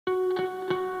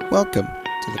Welcome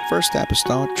to the First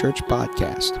Apostolic Church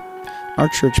Podcast. Our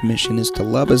church mission is to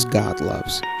love as God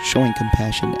loves, showing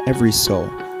compassion to every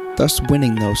soul, thus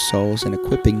winning those souls and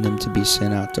equipping them to be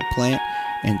sent out to plant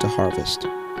and to harvest.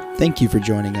 Thank you for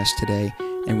joining us today,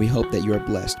 and we hope that you are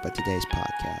blessed by today's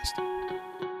podcast.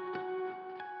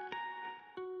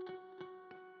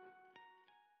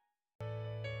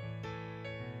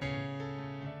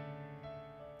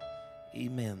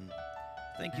 Amen.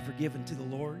 Thank you for giving to the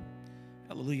Lord.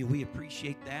 Hallelujah. We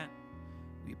appreciate that.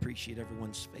 We appreciate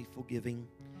everyone's faithful giving.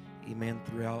 Amen.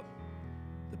 Throughout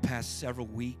the past several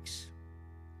weeks,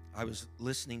 I was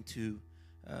listening to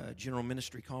General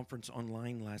Ministry Conference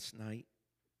online last night,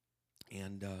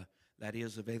 and that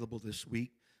is available this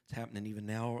week. It's happening even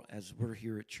now as we're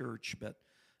here at church, but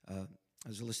I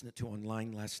was listening to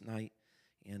online last night,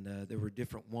 and there were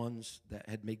different ones that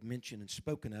had made mention and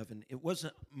spoken of, and it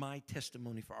wasn't my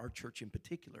testimony for our church in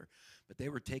particular, but they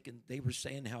were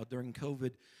saying how during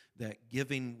COVID that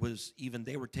giving was even,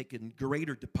 they were taking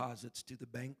greater deposits to the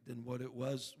bank than what it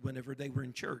was whenever they were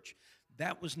in church.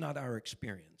 That was not our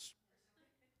experience.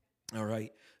 All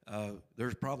right,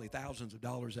 there's probably thousands of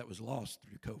dollars that was lost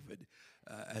through COVID,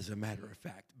 as a matter of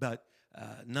fact, but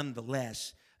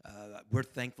nonetheless, we're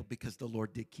thankful because the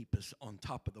Lord did keep us on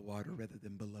top of the water rather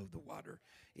than below the water.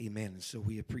 Amen. And so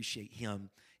we appreciate Him.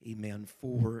 Amen.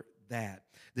 For that.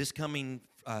 This coming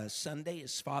Sunday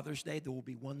is Father's Day. There will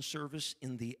be one service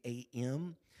in the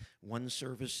a.m. One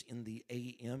service in the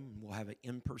a.m. We'll have an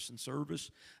in-person service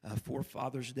for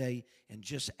Father's Day. And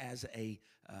just as a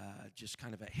just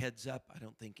kind of a heads up, I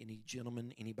don't think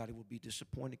anybody will be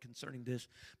disappointed concerning this,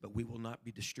 but we will not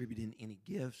be distributing any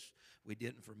gifts. We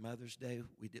didn't for Mother's Day.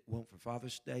 Won't for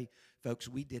Father's Day. Folks,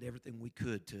 we did everything we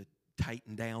could to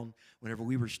tighten down. Whenever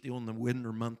we were still in the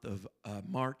winter month of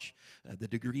March, the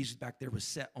degrees back there was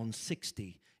set on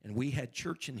 60, and we had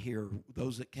church in here,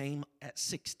 those that came at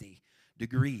 60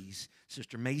 degrees.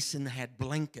 Sister Mason had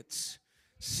blankets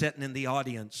sitting in the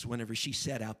audience whenever she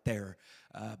sat out there,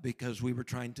 because we were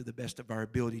trying to the best of our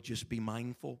ability just be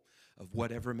mindful of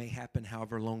whatever may happen,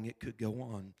 however long it could go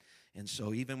on. And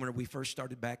so even when we first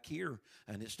started back here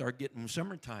and it started getting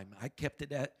summertime, I kept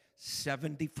it at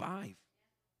 75.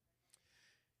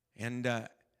 And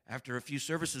after a few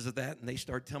services of that, and they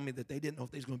started telling me that they didn't know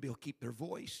if they was going to be able to keep their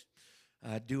voice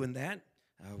doing that,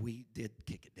 we did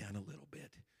kick it down a little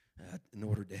bit in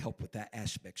order to help with that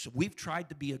aspect. So we've tried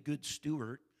to be a good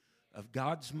steward of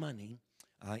God's money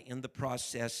in the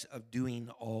process of doing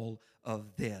all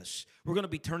of this. We're going to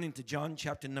be turning to John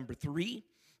chapter number 3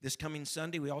 this coming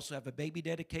Sunday. We also have a baby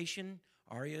dedication.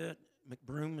 Aria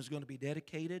McBroom is going to be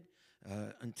dedicated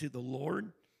unto the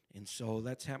Lord. And so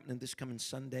that's happening this coming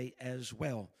Sunday as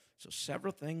well. So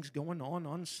several things going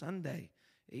on Sunday.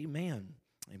 Amen.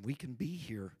 And we can be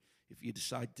here if you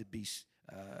decide to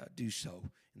do so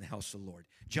in the house of the Lord.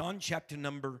 John chapter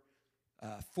number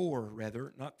 4,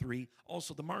 rather, not 3.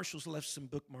 Also, the marshals left some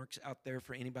bookmarks out there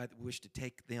for anybody that wish to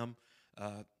take them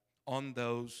on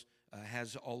those.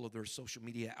 Has all of their social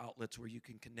media outlets where you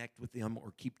can connect with them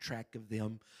or keep track of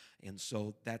them. And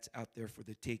so that's out there for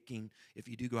the taking. If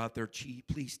you do go out there,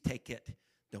 please take it.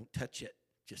 Don't touch it.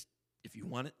 Just if you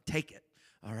want it, take it.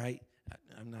 All right?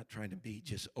 I'm not trying to be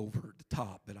just over the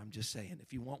top, but I'm just saying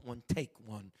if you want one, take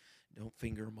one. Don't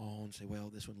finger them all and say, well,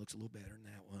 this one looks a little better than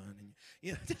that one.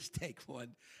 And just take one.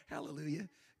 Hallelujah.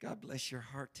 God bless your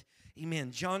heart.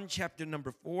 Amen. John chapter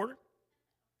number 4.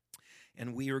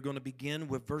 And we are going to begin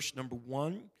with verse number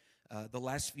 1. The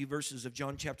last few verses of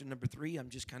John chapter number 3, I'm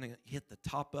just kind of hit the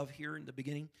top of here in the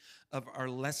beginning of our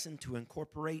lesson to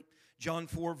incorporate. John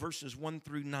 4, verses 1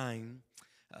 through 9.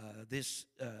 This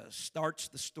starts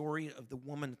the story of the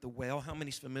woman at the well. How many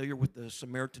is familiar with the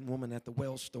Samaritan woman at the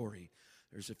well story?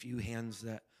 There's a few hands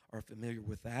that are familiar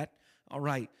with that. All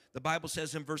right. The Bible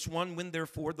says in verse 1, when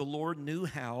therefore the Lord knew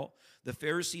how the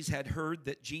Pharisees had heard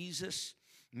that Jesus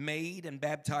made and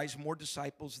baptized more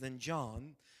disciples than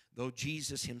John, though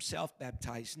Jesus himself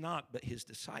baptized not, but his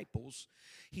disciples,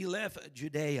 he left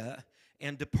Judea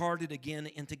and departed again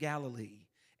into Galilee.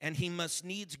 And he must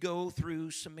needs go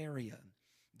through Samaria.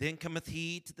 Then cometh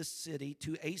he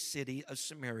to a city of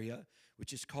Samaria,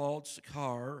 which is called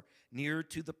Sychar, near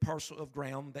to the parcel of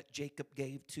ground that Jacob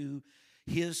gave to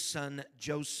his son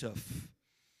Joseph.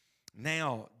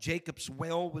 Now Jacob's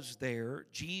well was there.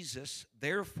 Jesus,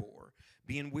 therefore,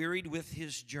 being wearied with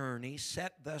his journey,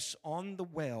 sat thus on the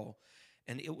well,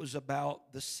 and it was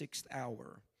about the 6th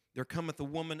hour. There cometh a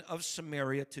woman of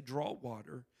Samaria to draw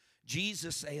water.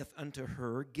 Jesus saith unto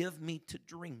her, give me to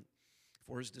drink.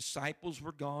 For his disciples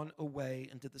were gone away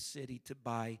into the city to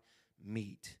buy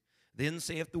meat. Then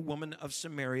saith the woman of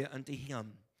Samaria unto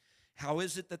him, how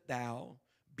is it that thou,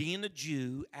 being a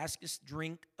Jew, askest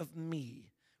drink of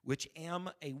me, which am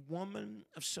a woman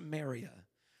of Samaria.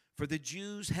 For the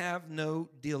Jews have no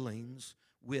dealings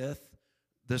with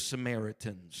the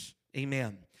Samaritans.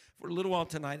 Amen. For a little while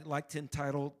tonight, I'd like to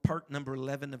entitle part number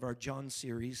 11 of our John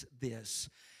series this: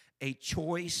 A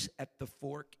Choice at the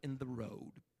Fork in the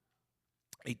Road.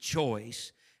 A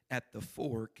choice at the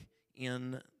fork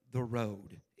in the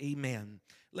road. Amen.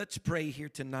 Let's pray here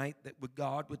tonight that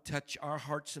God would touch our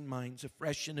hearts and minds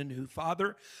afresh and anew.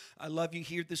 Father, I love you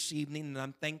here this evening, and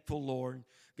I'm thankful, Lord,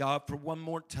 God, for one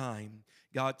more time,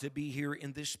 God, to be here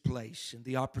in this place and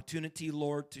the opportunity,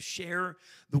 Lord, to share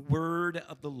the word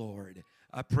of the Lord.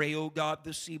 I pray, oh God,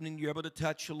 this evening you're able to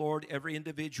touch, Lord, every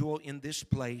individual in this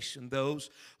place and those,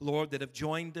 Lord, that have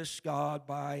joined us, God,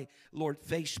 by, Lord,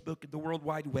 Facebook and the World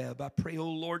Wide Web. I pray,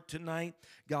 oh Lord, tonight,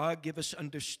 God, give us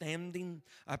understanding.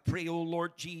 I pray, oh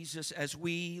Lord Jesus, as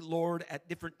we, Lord, at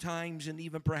different times and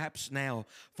even perhaps now,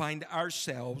 find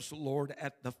ourselves, Lord,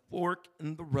 at the fork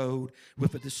in the road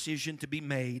with a decision to be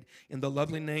made. In the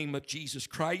lovely name of Jesus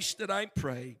Christ that I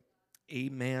pray.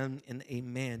 Amen and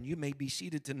amen. You may be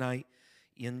seated tonight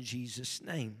in Jesus'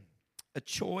 name. A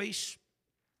choice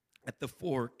at the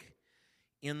fork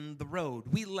in the road.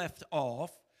 We left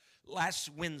off last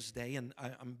Wednesday, and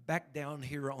I'm back down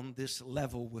here on this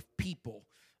level with people.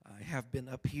 I have been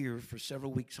up here for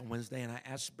several weeks on Wednesday, and I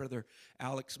asked Brother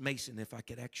Alex Mason if I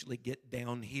could actually get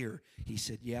down here. He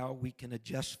said, yeah, we can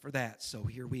adjust for that, so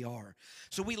here we are.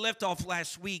 So we left off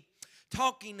last week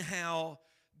talking how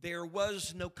there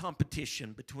was no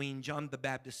competition between John the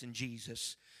Baptist and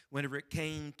Jesus whenever it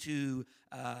came to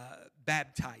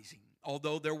baptizing.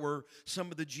 Although there were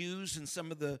some of the Jews and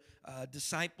some of the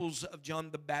disciples of John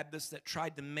the Baptist that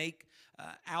tried to make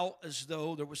out as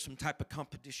though there was some type of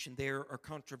competition there or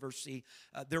controversy,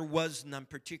 there was none,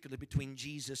 particularly between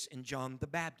Jesus and John the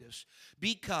Baptist.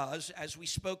 Because, as we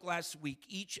spoke last week,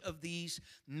 each of these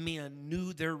men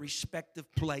knew their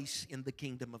respective place in the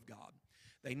kingdom of God.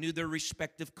 They knew their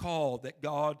respective call that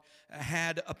God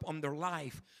had upon their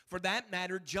life. For that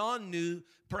matter, John knew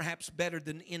perhaps better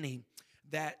than any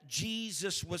that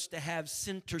Jesus was to have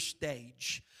center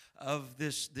stage of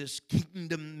this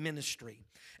kingdom ministry.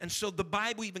 And so the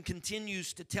Bible even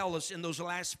continues to tell us in those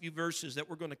last few verses that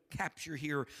we're going to capture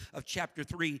here of chapter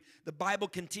 3, the Bible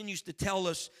continues to tell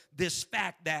us this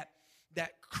fact that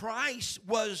Christ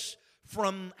was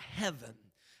from heaven.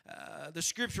 The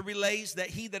scripture relays that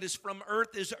he that is from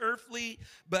earth is earthly,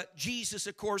 but Jesus,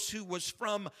 of course, who was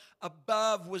from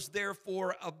above, was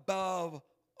therefore above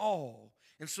all.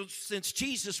 And so since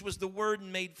Jesus was the Word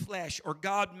made flesh, or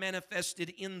God manifested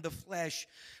in the flesh,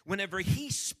 whenever he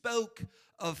spoke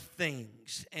of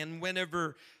things, and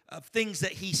whenever of things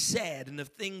that he said and of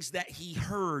things that he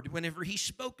heard, whenever he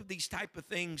spoke of these type of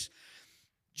things,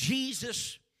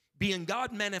 Jesus, being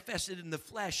God manifested in the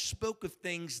flesh, spoke of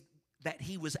things that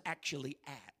he was actually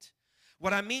at.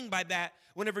 What I mean by that,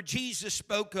 whenever Jesus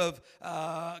spoke of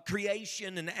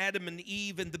creation and Adam and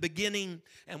Eve in the beginning,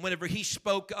 and whenever he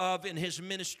spoke of in his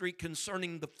ministry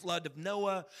concerning the flood of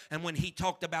Noah, and when he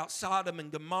talked about Sodom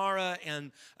and Gomorrah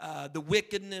and the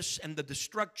wickedness and the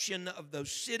destruction of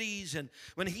those cities, and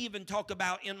when he even talked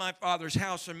about in my Father's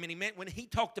house are many men, when he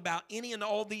talked about any and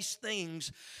all these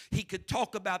things, he could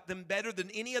talk about them better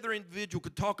than any other individual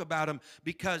could talk about them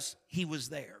because he was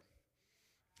there.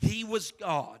 He was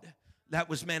God that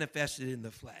was manifested in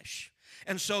the flesh.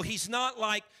 And so he's not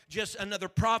like just another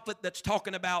prophet that's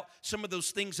talking about some of those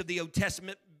things of the Old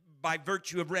Testament by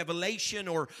virtue of revelation,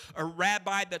 or a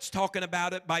rabbi that's talking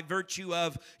about it by virtue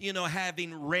of,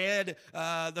 having read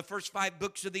the first 5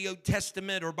 books of the Old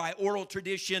Testament or by oral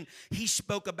tradition. He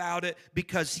spoke about it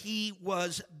because he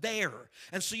was there.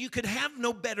 And so you could have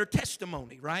no better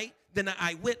testimony, right, than an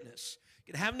eyewitness.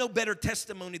 You could have no better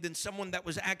testimony than someone that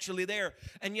was actually there.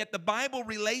 And yet the Bible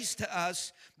relays to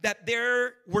us that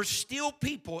there were still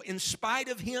people, in spite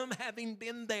of him having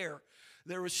been there,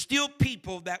 there were still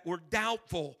people that were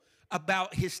doubtful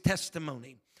about his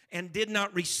testimony and did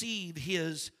not receive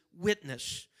his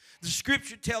witness. The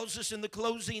scripture tells us in the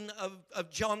closing of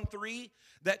John 3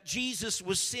 that Jesus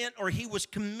was sent, or he was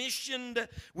commissioned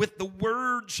with the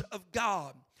words of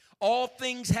God. All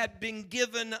things had been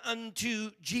given unto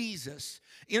Jesus,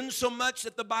 insomuch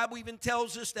that the Bible even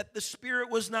tells us that the Spirit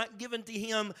was not given to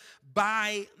him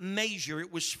by measure.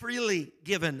 It was freely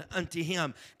given unto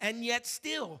him. And yet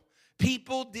still,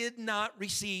 people did not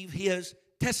receive his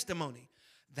testimony.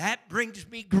 That brings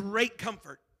me great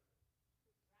comfort.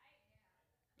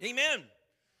 Amen.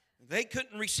 They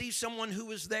couldn't receive someone who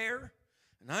was there.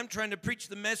 And I'm trying to preach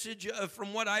the message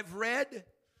from what I've read,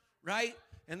 right?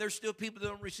 And there's still people that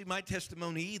don't receive my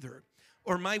testimony either,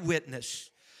 or my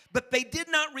witness. but they did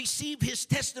not receive his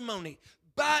testimony.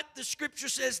 But the scripture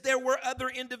says there were other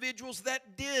individuals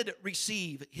that did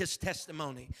receive his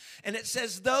testimony. And it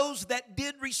says those that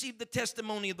did receive the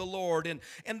testimony of the Lord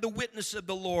and the witness of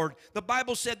the Lord, the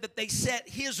Bible said that they set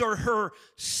his or her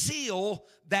seal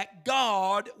that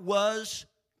God was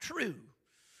true.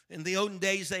 In the olden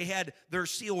days, they had their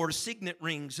seal or signet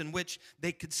rings in which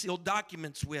they could seal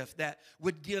documents with that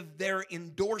would give their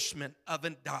endorsement of a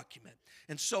document.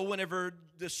 And so whenever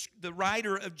the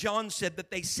writer of John said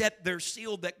that they set their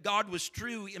seal that God was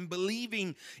true in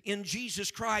believing in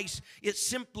Jesus Christ, it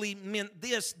simply meant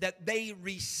this, that they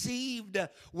received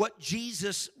what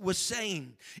Jesus was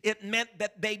saying. It meant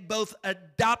that they both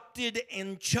adopted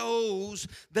and chose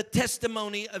the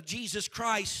testimony of Jesus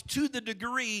Christ to the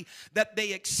degree that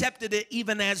they accepted it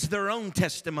even as their own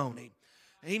testimony.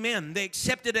 Amen. They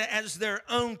accepted it as their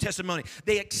own testimony.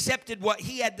 They accepted what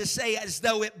he had to say as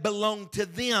though it belonged to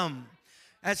them,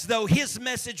 as though his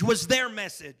message was their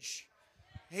message.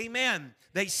 Amen.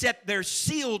 They set their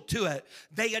seal to it.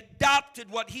 They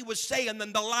adopted what he was saying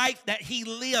and the life that he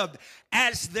lived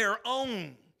as their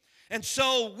own. And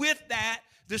so with that,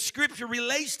 the scripture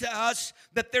relates to us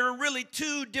that there are really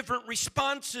two different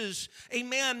responses,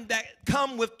 amen, that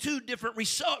come with two different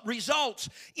results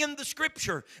in the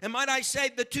scripture. And might I say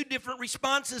the two different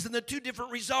responses and the two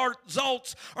different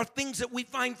results are things that we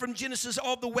find from Genesis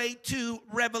all the way to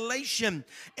Revelation.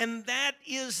 And that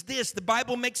is this. The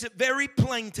Bible makes it very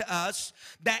plain to us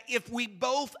that if we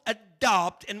both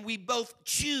adopt and we both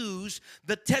choose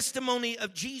the testimony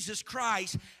of Jesus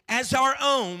Christ as our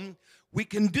own, we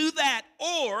can do that,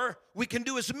 or we can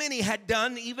do as many had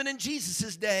done, even in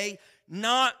Jesus' day,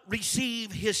 not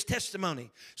receive his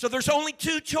testimony. So there's only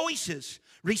two choices.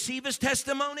 Receive his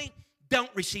testimony, don't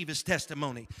receive his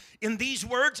testimony. In these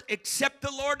words, accept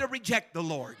the Lord or reject the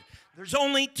Lord. There's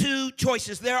only two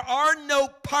choices. There are no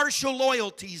partial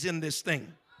loyalties in this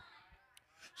thing.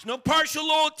 There's no partial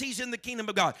loyalties in the kingdom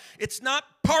of God. It's not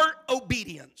part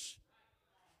obedience.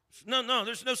 No,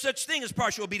 there's no such thing as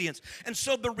partial obedience. And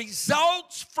so the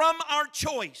results from our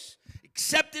choice,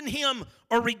 accepting him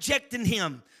or rejecting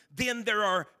him, then there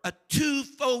are a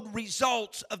twofold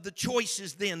results of the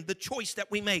choices then, the choice that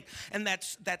we make. And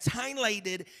that's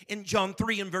highlighted in John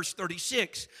 3 and verse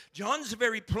 36. John's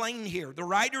very plain here. The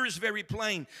writer is very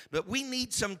plain, but we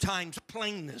need sometimes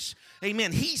plainness.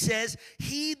 Amen. He says,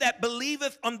 he that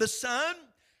believeth on the Son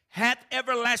hath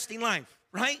everlasting life,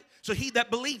 right? So he that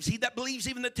believes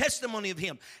even the testimony of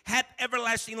him, hath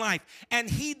everlasting life. And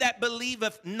he that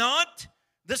believeth not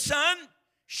the Son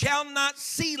shall not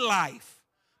see life,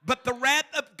 but the wrath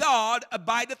of God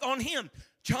abideth on him.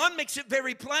 John makes it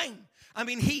very plain. I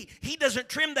mean, he doesn't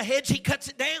trim the hedge, he cuts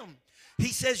it down. He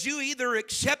says you either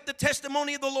accept the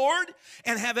testimony of the Lord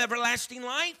and have everlasting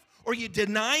life, or you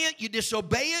deny it, you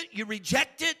disobey it, you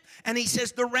reject it. And he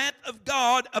says the wrath of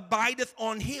God abideth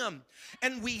on him.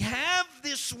 And we have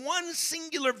this one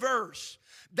singular verse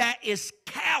that is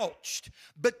couched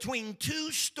between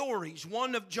two stories,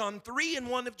 one of John 3 and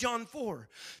one of John 4.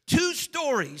 Two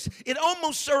stories. It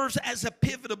almost serves as a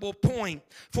pivotal point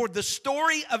for the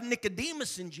story of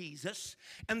Nicodemus and Jesus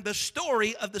and the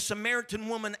story of the Samaritan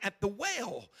woman at the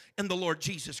well and the Lord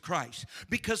Jesus Christ.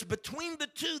 Because between the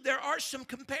two, there are some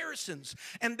comparisons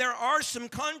and there are some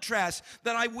contrasts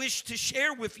that I wish to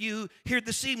share with you here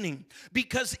this evening.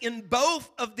 Because in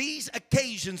both of these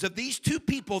occasions of these two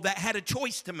people that had a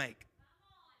choice to make,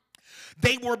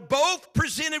 they were both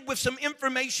presented with some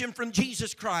information from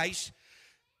Jesus Christ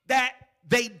that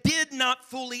they did not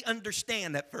fully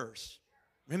understand at first.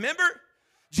 Remember,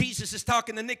 Jesus is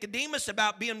talking to Nicodemus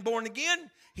about being born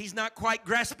again. He's not quite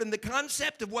grasping the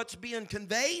concept of what's being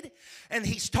conveyed. And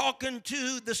he's talking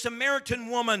to the Samaritan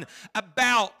woman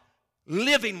about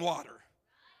living water.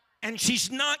 And she's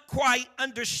not quite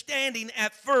understanding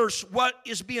at first what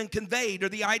is being conveyed or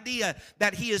the idea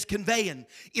that he is conveying.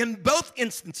 In both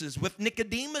instances, with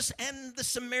Nicodemus and the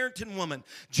Samaritan woman,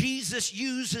 Jesus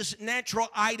uses natural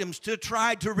items to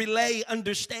try to relay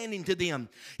understanding to them.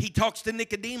 He talks to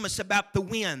Nicodemus about the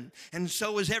wind, and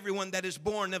so is everyone that is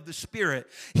born of the Spirit.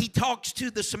 He talks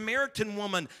to the Samaritan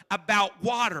woman about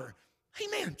water.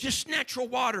 Amen. Just natural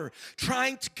water,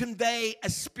 trying to convey a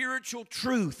spiritual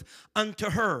truth unto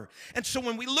her. And so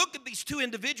when we look at these two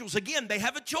individuals, again, they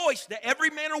have a choice. That every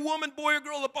man or woman, boy or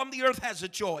girl upon the earth has a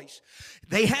choice.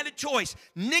 They had a choice.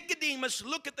 Nicodemus,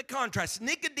 look at the contrast.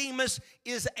 Nicodemus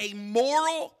is a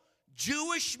moral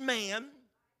Jewish man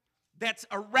that's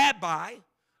a rabbi,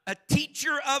 a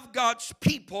teacher of God's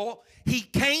people. He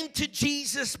came to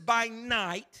Jesus by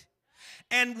night.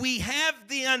 And we have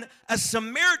then a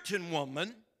Samaritan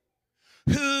woman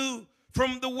who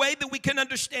from the way that we can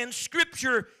understand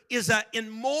Scripture, is an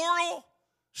immoral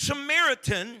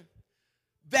Samaritan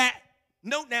that,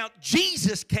 note now,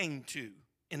 Jesus came to,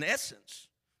 in essence,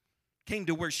 came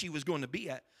to where she was going to be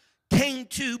at, came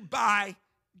to by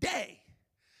day.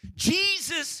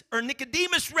 Jesus, or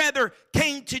Nicodemus rather,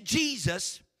 came to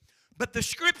Jesus, but the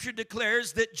Scripture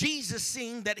declares that Jesus,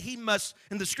 seeing that he must,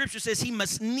 and the Scripture says he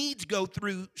must needs go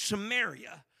through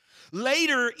Samaria.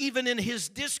 Later, even in his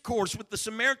discourse with the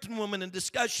Samaritan woman in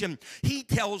discussion, he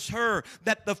tells her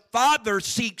that the Father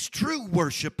seeks true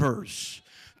worshipers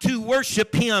to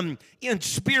worship him in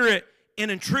spirit and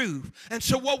in truth. And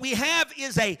so what we have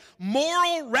is a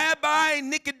moral rabbi,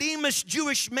 Nicodemus,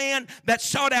 Jewish man that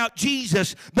sought out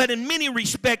Jesus. But in many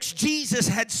respects, Jesus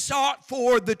had sought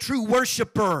for the true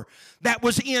worshiper that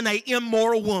was in an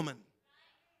immoral woman.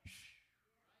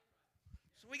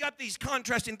 We got these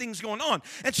contrasting things going on.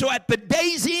 And so at the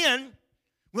day's end,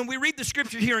 when we read the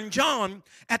Scripture here in John,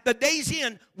 at the day's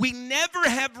end, we never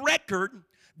have record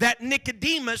that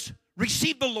Nicodemus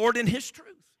received the Lord in his truth.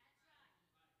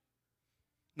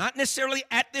 Not necessarily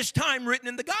at this time written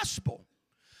in the gospel,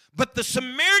 but the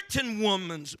Samaritan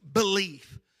woman's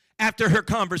belief after her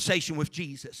conversation with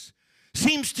Jesus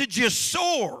seems to just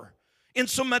soar in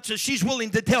so much as she's willing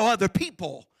to tell other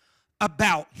people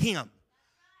about him.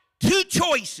 Two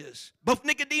choices both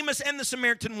Nicodemus and the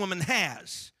Samaritan woman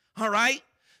has, all right?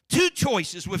 Two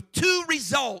choices with two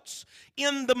results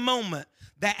in the moment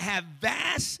that have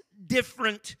vast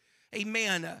different,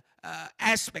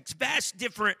 aspects, vast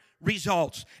different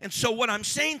results. And so what I'm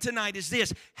saying tonight is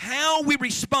this: how we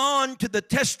respond to the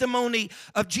testimony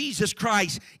of Jesus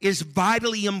Christ is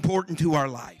vitally important to our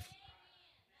life.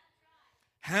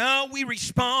 How we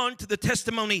respond to the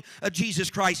testimony of Jesus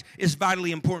Christ is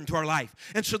vitally important to our life.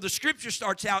 And so the Scripture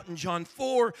starts out in John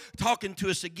 4 talking to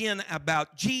us again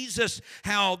about Jesus,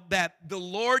 how that the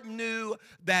Lord knew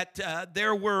that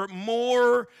there were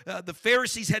more, the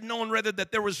Pharisees had known rather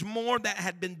that there was more that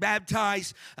had been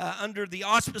baptized under the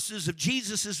auspices of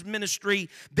Jesus' ministry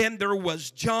than there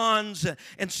was John's.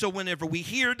 And so whenever we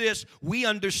hear this, we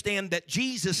understand that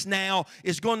Jesus now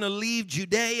is going to leave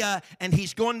Judea and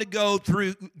he's going to go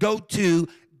to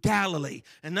Galilee.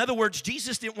 In other words,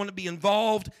 Jesus didn't want to be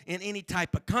involved in any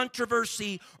type of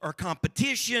controversy or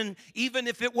competition, even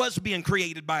if it was being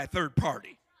created by a third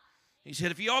party. He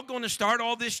said, if y'all going to start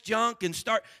all this junk and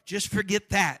just forget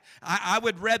that. I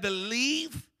would rather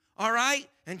leave, all right,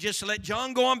 and just let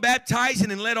John go on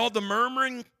baptizing and let all the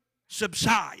murmuring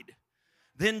subside.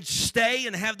 Then stay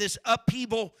and have this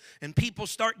upheaval and people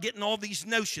start getting all these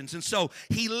notions. And so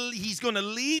he's going to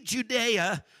leave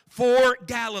Judea for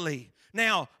Galilee.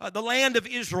 Now, the land of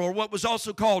Israel, or what was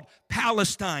also called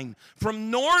Palestine, from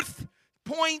North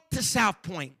Point to South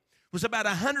Point, was about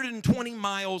 120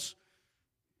 miles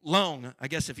long, I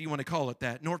guess if you want to call it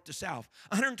that, north to south,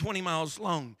 120 miles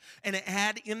long. And it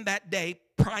had in that day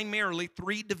primarily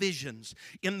three divisions.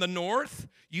 In the north,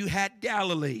 you had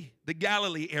Galilee, the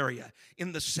Galilee area.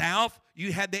 In the south,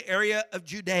 you had the area of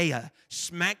Judea,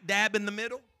 smack dab in the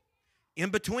middle.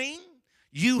 In between,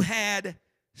 you had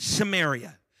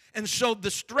Samaria. And so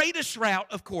the straightest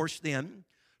route, of course, then,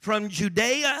 from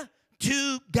Judea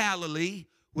to Galilee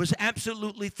was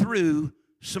absolutely through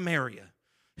Samaria.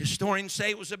 Historians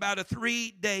say it was about a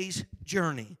 3 days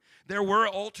journey. There were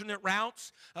alternate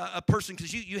routes.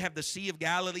 Because you have the Sea of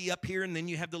Galilee up here, and then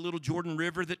you have the little Jordan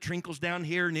River that trickles down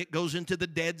here, and it goes into the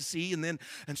Dead Sea. And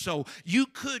so you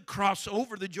could cross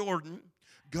over the Jordan,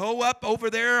 go up over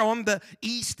there on the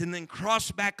east, and then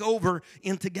cross back over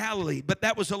into Galilee. But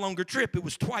that was a longer trip. It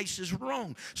was twice as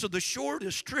long. So the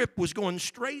shortest trip was going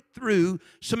straight through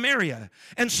Samaria.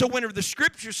 And so whenever the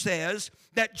Scripture says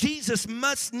that Jesus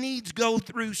must needs go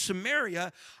through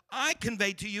Samaria, I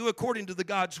convey to you, according to the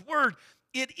God's Word,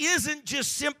 it isn't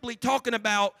just simply talking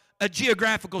about a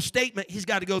geographical statement. He's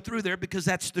got to go through there because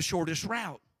that's the shortest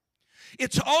route.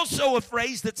 It's also a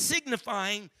phrase that's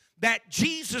signifying that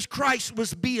Jesus Christ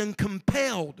was being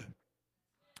compelled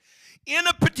in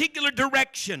a particular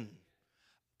direction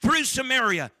through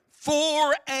Samaria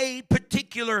for a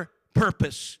particular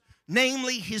purpose,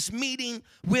 namely his meeting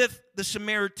with the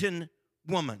Samaritan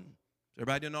woman. Is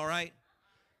everybody doing all right?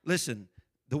 Listen,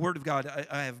 the Word of God,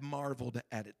 I have marveled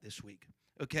at it this week.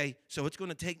 Okay, so it's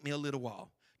going to take me a little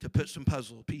while to put some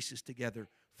puzzle pieces together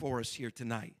for us here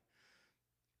tonight.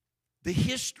 The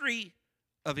history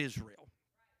of Israel.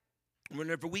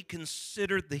 Whenever we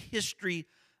consider the history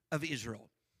of Israel,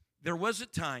 there was a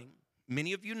time,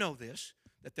 many of you know this,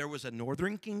 that there was a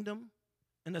northern kingdom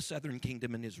and a southern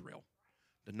kingdom in Israel.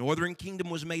 The northern kingdom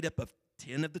was made up of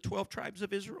 10 of the 12 tribes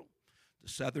of Israel. The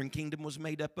southern kingdom was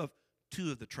made up of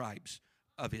 2 of the tribes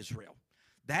of Israel.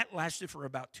 That lasted for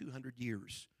about 200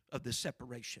 years of this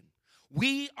separation.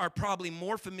 We are probably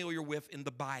more familiar with in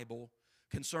the Bible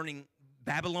concerning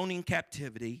Babylonian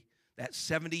captivity, that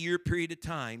 70-year period of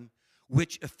time,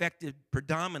 which affected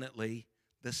predominantly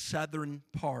the southern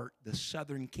part, the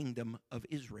southern kingdom of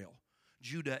Israel,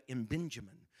 Judah and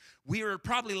Benjamin. We are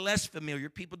probably less familiar,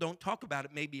 people don't talk about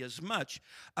it maybe as much,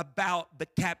 about the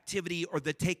captivity or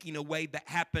the taking away that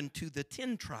happened to the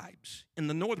 10 tribes in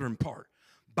the northern part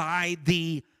by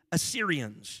the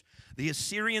Assyrians. The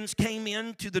Assyrians came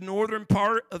into the northern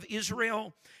part of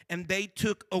Israel, and they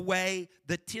took away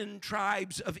the 10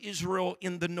 tribes of Israel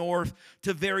in the north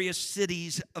to various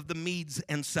cities of the Medes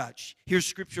and such. Here's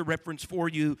scripture reference for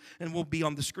you, and will be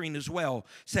on the screen as well.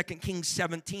 2 Kings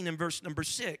 17 and verse number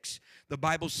 6. The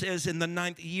Bible says, in the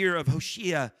 9th year of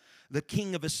Hoshea, the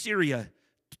king of Assyria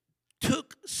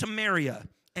took Samaria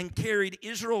and carried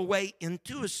Israel away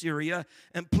into Assyria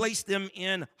and placed them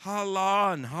in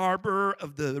Halah and harbor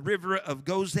of the river of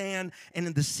Gozan and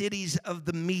in the cities of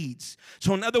the Medes.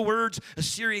 So in other words,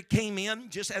 Assyria came in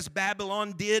just as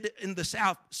Babylon did in the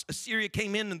south. Assyria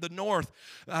came in the north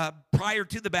prior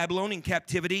to the Babylonian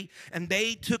captivity, and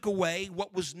they took away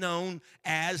what was known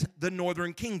as the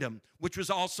northern kingdom, which was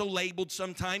also labeled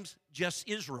sometimes just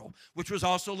Israel, which was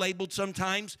also labeled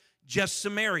sometimes just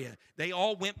Samaria. They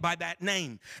all went by that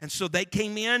name. And so they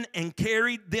came in and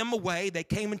carried them away. They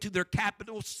came into their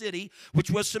capital city, which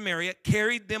was Samaria,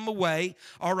 carried them away,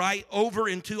 all right, over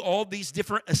into all these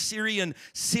different Assyrian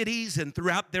cities, and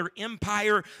throughout their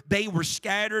empire, they were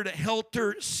scattered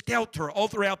helter-skelter all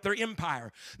throughout their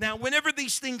empire. Now, whenever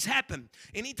these things happen,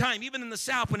 anytime, even in the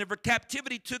south, whenever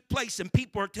captivity took place and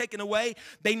people are taken away,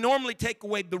 they normally take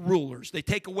away the rulers. They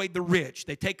take away the rich.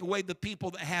 They take away the people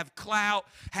that have clout,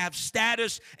 have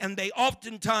status, and they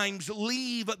oftentimes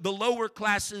leave the lower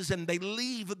classes and they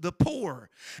leave the poor.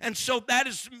 And so that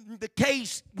is the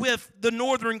case with the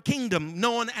northern kingdom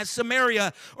known as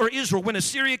Samaria or Israel. When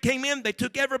Assyria came in, they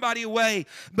took everybody away,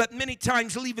 but many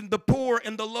times leaving the poor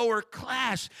and the lower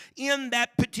class in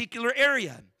that particular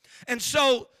area. And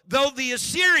so though the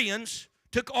Assyrians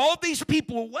took all these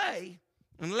people away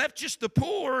and left just the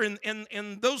poor and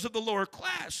those of the lower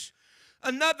class,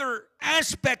 another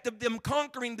aspect of them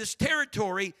conquering this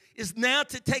territory is now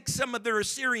to take some of their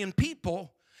Assyrian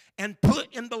people and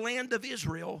put in the land of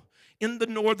Israel in the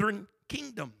northern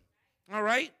kingdom. All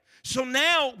right? So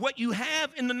now what you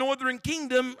have in the northern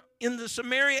kingdom in the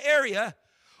Samaria area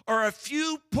are a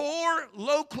few poor,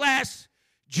 low-class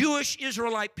Jewish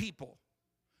Israelite people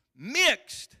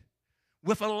mixed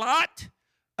with a lot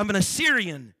of an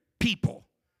Assyrian people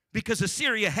because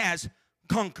Assyria has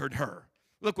conquered her.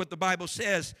 Look what the Bible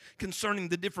says concerning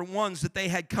the different ones that they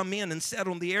had come in and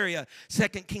settled in the area. 2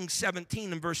 Kings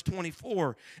 17 and verse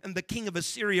 24. And the king of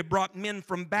Assyria brought men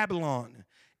from Babylon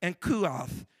and Cuthah,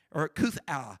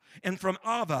 and from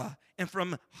Ava, and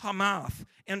from Hamath,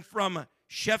 and from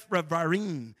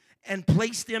Shephravarim, and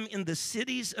placed them in the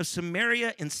cities of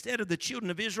Samaria instead of the children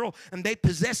of Israel. And they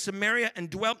possessed Samaria and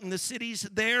dwelt in the cities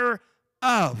thereof.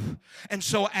 And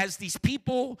so as these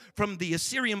people from the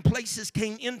Assyrian places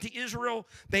came into Israel,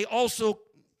 they also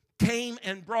came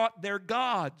and brought their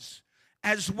gods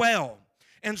as well.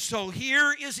 And so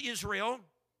here is Israel.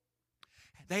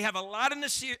 They have a lot of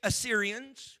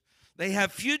Assyrians. They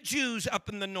have few Jews up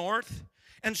in the north.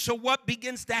 And so what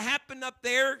begins to happen up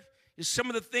there is some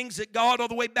of the things that God all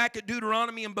the way back at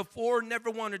Deuteronomy and before never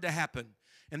wanted to happen.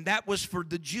 And that was for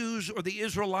the Jews or the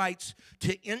Israelites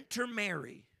to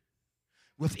intermarry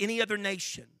with any other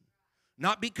nation,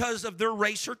 not because of their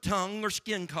race or tongue or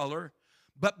skin color,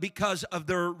 but because of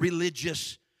their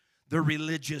religious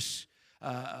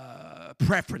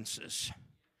preferences.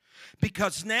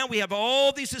 Because now we have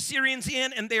all these Assyrians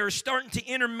in, and they are starting to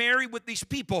intermarry with these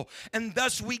people, and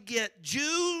thus we get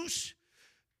Jews.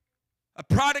 A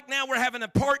product now we're having a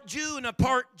part Jew and a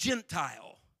part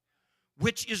Gentile,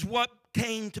 which is what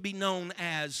came to be known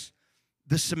as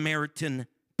the Samaritan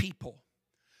people.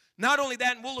 Not only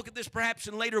that, and we'll look at this perhaps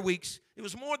in later weeks, it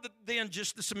was more than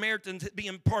just the Samaritans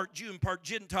being part Jew and part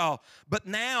Gentile. But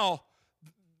now,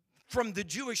 from the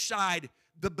Jewish side,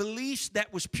 the beliefs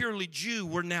that was purely Jew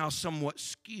were now somewhat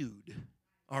skewed.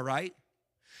 All right?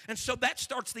 And so that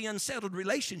starts the unsettled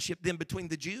relationship then between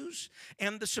the Jews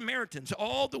and the Samaritans,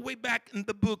 all the way back in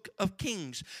the book of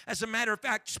Kings. As a matter of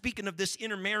fact, speaking of this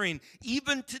intermarrying,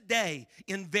 even today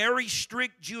in very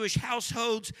strict Jewish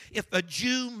households, if a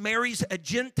Jew marries a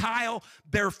Gentile,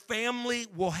 their family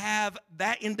will have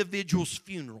that individual's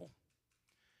funeral.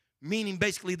 Meaning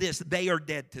basically this, they are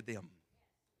dead to them.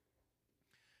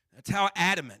 That's how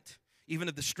adamant, even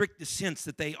of the strictest sense,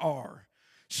 that they are.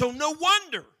 So no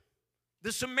wonder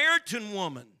the Samaritan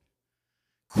woman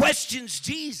questions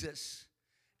Jesus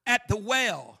at the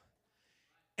well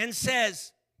and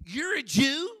says, "You're a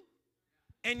Jew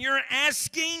and you're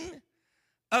asking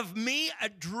of me a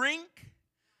drink?"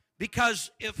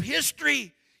 Because if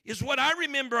history is what I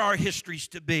remember our histories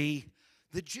to be,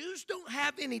 the Jews don't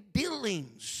have any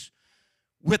dealings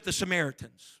with the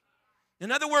Samaritans.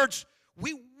 In other words,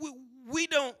 we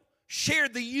don't share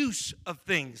the use of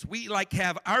things. We like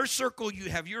have our circle, you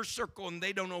have your circle, and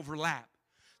they don't overlap.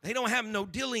 They don't have no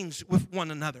dealings with one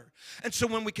another. And so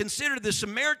when we consider the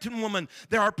Samaritan woman,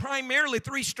 there are primarily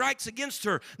 3 strikes against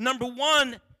her. Number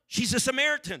 1, she's a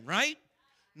Samaritan, right?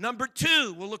 Number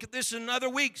 2, we'll look at this in other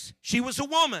weeks. She was a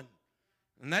woman.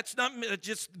 And that's not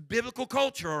just biblical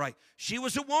culture, all right? She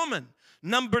was a woman.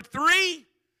 Number 3,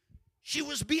 she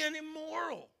was being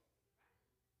immoral.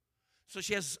 So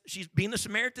she's being a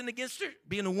Samaritan against her.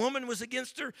 Being a woman was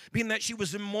against her. Being that she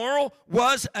was immoral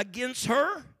was against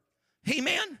her.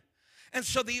 Amen? And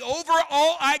so the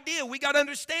overall idea, we got to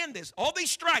understand this. All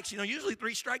these strikes, usually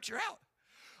 3 strikes, you're out.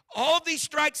 All these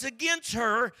strikes against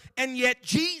her, and yet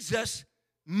Jesus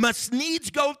must needs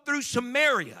go through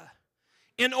Samaria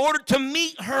in order to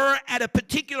meet her at a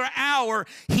particular hour.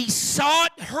 He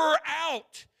sought her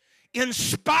out in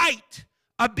spite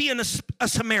of being a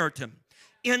Samaritan,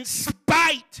 in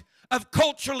spite of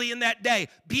culturally in that day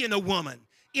being a woman,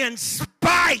 in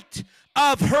spite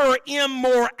of her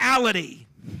immorality.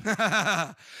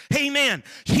 Amen.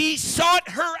 He sought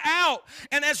her out,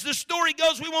 and as the story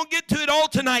goes, we won't get to it all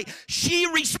tonight, she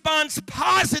responds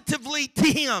positively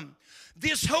to him.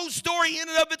 This whole story in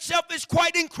and of itself is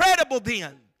quite incredible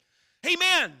then.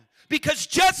 Amen. Because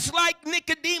just like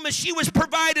Nicodemus, she was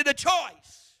provided a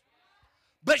choice.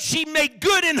 But she made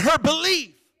good in her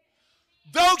belief.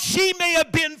 Though she may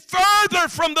have been further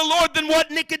from the Lord than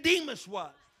what Nicodemus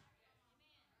was.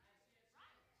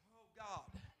 Oh,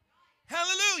 God.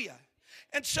 Hallelujah.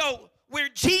 And so, where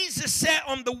Jesus sat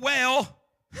on the well,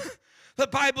 the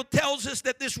Bible tells us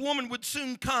that this woman would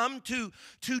soon come to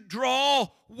draw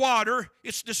water.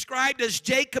 It's described as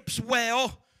Jacob's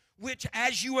well, which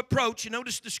as you approach, you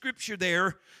notice the scripture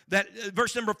there, that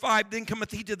verse number 5, then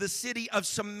cometh he to the city of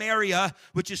Samaria,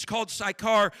 which is called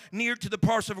Sychar, near to the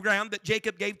parcel of ground that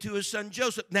Jacob gave to his son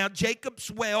Joseph. Now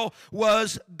Jacob's well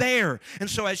was there. And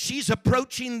so as she's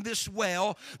approaching this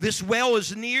well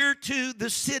is near to the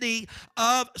city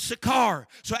of Sychar.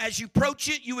 So as you approach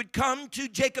it, you would come to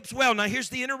Jacob's well. Now here's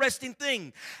the interesting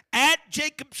thing. At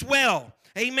Jacob's well,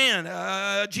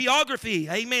 amen, geography,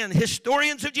 amen,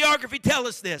 historians of geography tell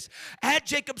us this. At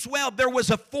Jacob's well, there was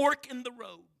a fork in the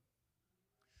road.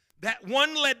 That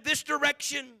one led this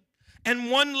direction and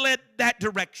one led that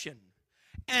direction.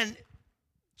 And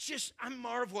I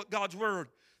marvel at God's word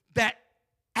that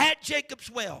at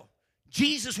Jacob's well,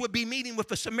 Jesus would be meeting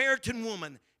with a Samaritan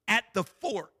woman at the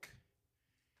fork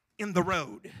in the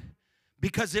road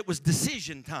because it was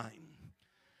decision time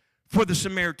for the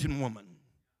Samaritan woman.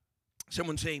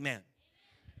 Someone say amen.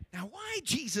 Now, why,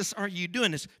 Jesus, are you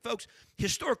doing this? Folks,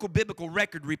 historical biblical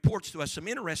record reports to us some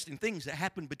interesting things that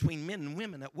happened between men and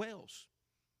women at wells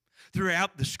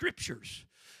throughout the scriptures.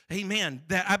 Amen.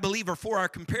 That I believe are for our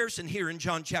comparison here in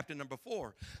John chapter number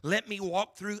 4. Let me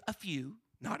walk through a few,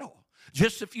 not all.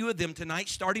 Just a few of them tonight,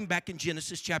 starting back in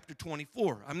Genesis chapter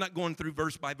 24. I'm not going through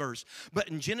verse by verse. But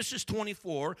in Genesis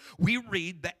 24, we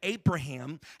read that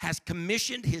Abraham has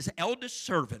commissioned his eldest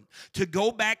servant to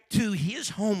go back to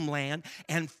his homeland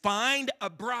and find a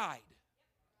bride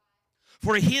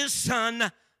for his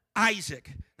son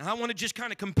Isaac. Now, I want to just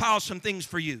kind of compile some things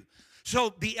for you.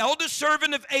 So the eldest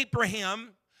servant of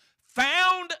Abraham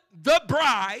found the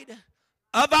bride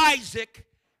of Isaac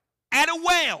at a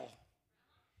well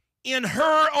in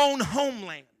her own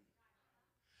homeland.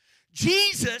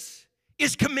 Jesus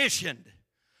is commissioned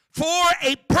for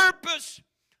a purpose,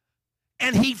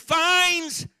 and he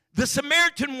finds the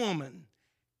Samaritan woman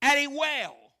at a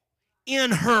well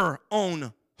in her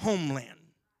own homeland.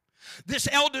 This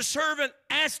elder servant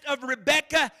asked of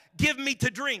Rebekah, "Give me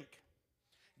to drink."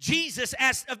 Jesus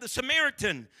asked of the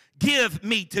Samaritan, "Give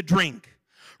me to drink."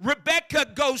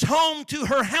 Rebekah goes home to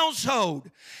her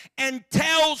household and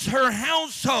tells her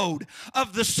household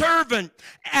of the servant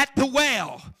at the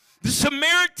well. The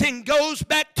Samaritan goes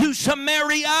back to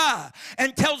Samaria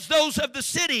and tells those of the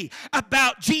city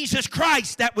about Jesus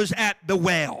Christ that was at the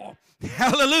well.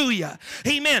 Hallelujah.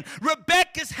 Amen.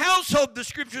 Rebekah's household, the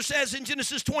scripture says in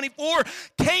Genesis 24,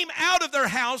 came out of their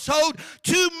household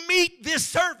to meet this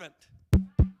servant.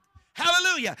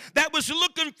 Hallelujah. That was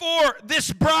looking for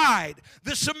this bride.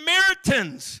 The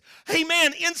Samaritans,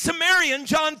 amen, in Samaria in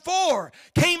John 4,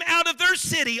 came out of their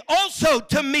city also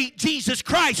to meet Jesus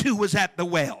Christ who was at the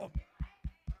well.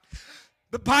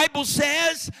 The Bible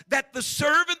says that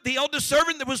the eldest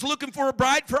servant that was looking for a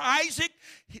bride for Isaac,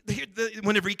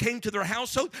 whenever he came to their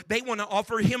household, they want to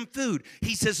offer him food.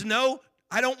 He says, no,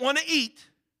 I don't want to eat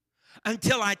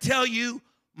until I tell you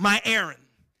my errand.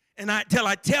 And until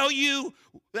I tell you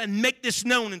and make this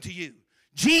known unto you.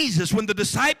 Jesus, when the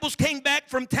disciples came back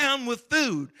from town with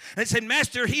food and said,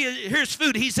 Master, here's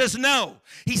food. He says, no.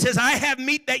 He says, I have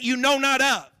meat that you know not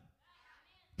of.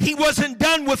 He wasn't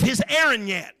done with his errand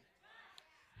yet.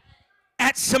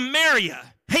 At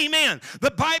Samaria. Amen. The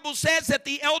Bible says that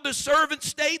the eldest servant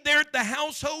stayed there at the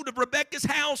household of Rebekah's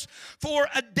house for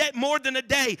a day, more than a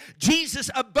day.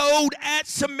 Jesus abode at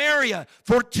Samaria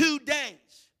for 2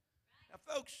 days.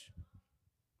 Now, folks,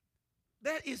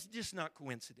 that is just not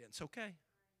coincidence, okay?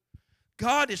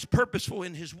 God is purposeful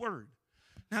in his word.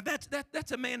 Now,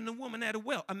 that's a man and a woman at a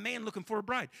well, a man looking for a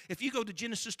bride. If you go to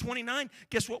Genesis 29,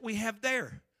 guess what we have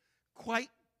there? Quite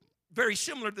very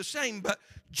similar, the same, but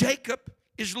Jacob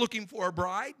is looking for a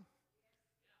bride,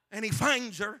 and he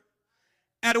finds her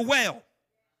at a well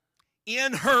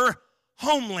in her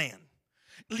homeland.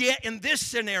 Yet in this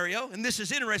scenario, and this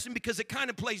is interesting because it kind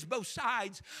of plays both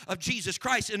sides of Jesus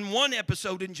Christ. In one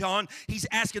episode in John, he's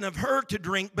asking of her to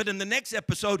drink, but in the next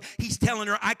episode, he's telling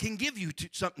her, I can give you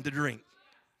something to drink.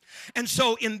 And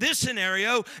so in this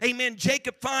scenario, amen,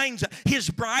 Jacob finds his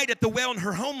bride at the well in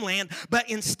her homeland, but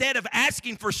instead of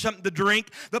asking for something to drink,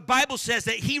 the Bible says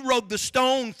that he rolled the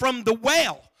stone from the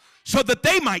well so that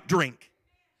they might drink.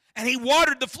 And he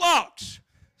watered the flocks.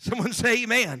 Someone say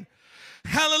amen.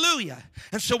 Hallelujah.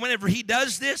 And so whenever he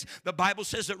does this, the Bible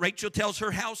says that Rachel tells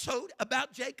her household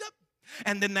about Jacob.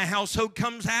 And then the household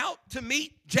comes out to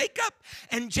meet Jacob,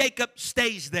 and Jacob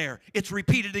stays there. It's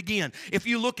repeated again. If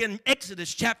you look in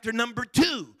Exodus chapter number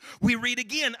 2, we read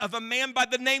again of a man by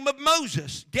the name of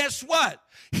Moses. Guess what?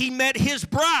 He met his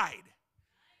bride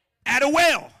at a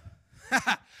well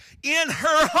in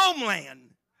her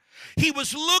homeland. He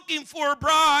was looking for a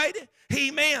bride.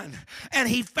 Amen. And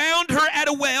he found her at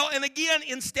a well. And again,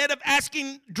 instead of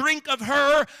asking drink of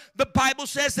her, the Bible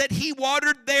says that he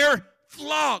watered their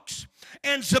flocks.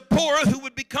 And Zipporah, who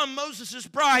would become Moses'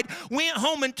 bride, went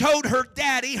home and told her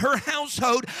daddy, her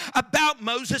household, about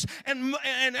Moses. And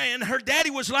her daddy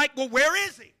was like, well, where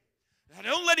is he? Now,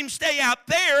 don't let him stay out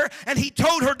there. And he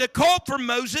told her to call for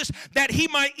Moses that he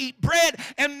might eat bread.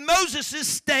 And Moses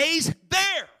stays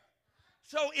there.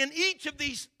 So in each of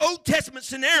these Old Testament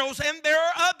scenarios, and there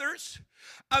are others,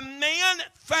 a man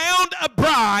found a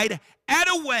bride at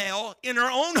a well in her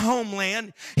own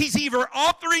homeland. He's either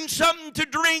offering something to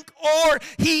drink or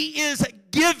he's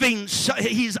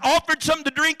offered something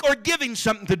to drink or giving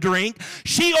something to drink.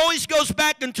 She always goes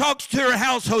back and talks to her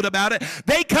household about it.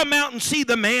 They come out and see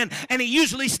the man, and he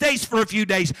usually stays for a few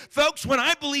days. Folks, what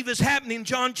I believe is happening in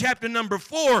John chapter number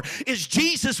 4 is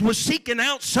Jesus was seeking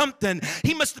out something.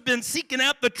 He must have been seeking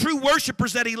out the true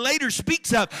worshipers that he later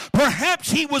speaks of.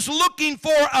 Perhaps he was looking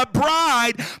for a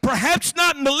bride, perhaps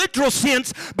not in the literal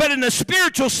sense, but in a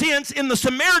spiritual sense, in the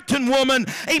Samaritan woman,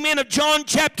 amen, of John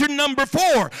chapter number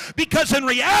 4. Because in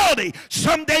reality,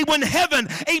 someday when heaven,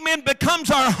 amen, becomes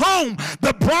our home,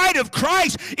 the bride of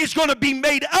Christ is going to be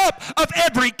made up of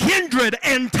every kindred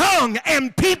and tongue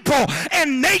and people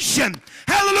and nation.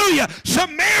 Hallelujah.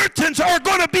 Samaritans are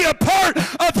going to be a part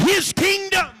of his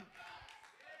kingdom.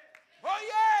 Oh,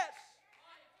 yes.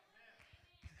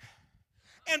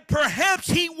 And perhaps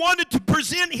he wanted to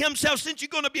present himself, since you're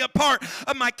going to be a part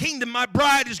of my kingdom, my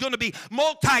bride is going to be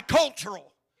multicultural.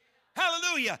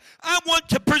 Hallelujah. I want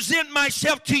to present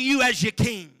myself to you as your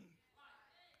king.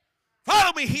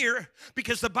 Follow me here,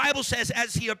 because the Bible says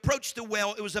as he approached the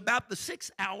well, it was about the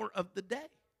 6th hour of the day.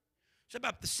 It's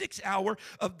about the 6th hour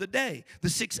of the day. The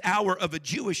 6th hour of a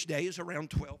Jewish day is around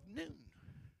 12 noon.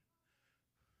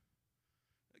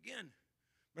 Again,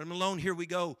 Brother Malone, here we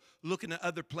go, looking at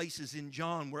other places in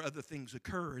John where other things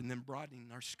occur and then broadening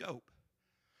our scope.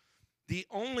 The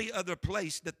only other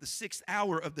place that the 6th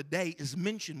hour of the day is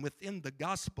mentioned within the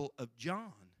Gospel of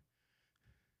John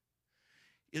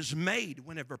is made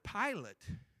whenever Pilate,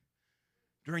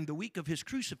 during the week of his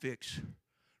crucifix,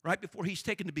 right before he's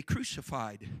taken to be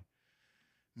crucified,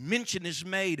 mention is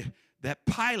made that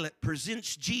Pilate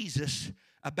presents Jesus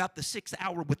about the 6th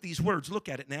hour with these words. Look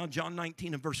at it now, John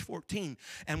 19 and verse 14.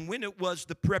 And when it was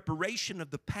the preparation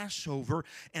of the Passover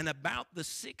and about the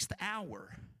 6th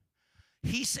hour,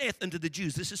 he saith unto the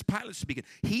Jews, this is Pilate speaking,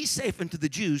 he saith unto the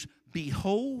Jews,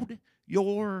 behold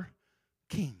your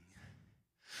king.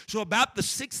 So about the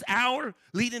 6th hour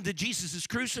leading to Jesus'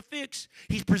 crucifix,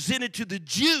 he's presented to the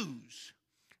Jews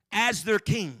as their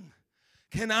king.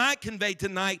 Can I convey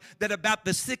tonight that about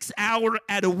the 6th hour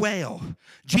at a well,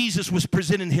 Jesus was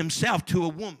presenting himself to a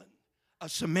woman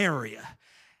of Samaria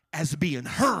as being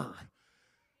her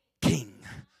king.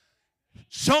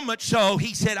 So much so,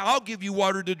 he said, I'll give you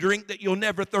water to drink that you'll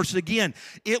never thirst again.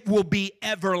 It will be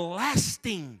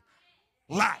everlasting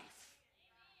life.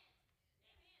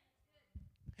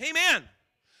 Amen.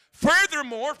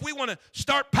 Furthermore, if we want to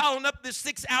start piling up this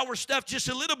 6-hour stuff just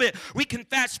a little bit, we can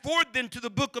fast forward then to the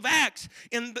book of Acts,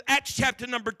 in Acts chapter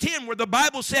number 10, where the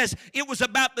Bible says it was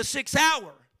about the 6th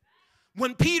hour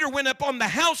when Peter went up on the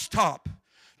housetop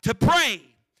to pray.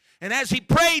 And as he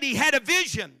prayed, he had a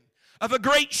vision of a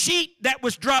great sheet that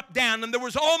was dropped down, and there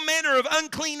was all manner of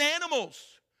unclean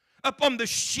animals up on the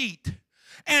sheet.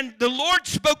 And the Lord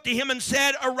spoke to him and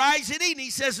said, arise and eat. And he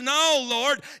says, no,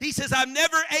 Lord. He says, I've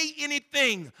never ate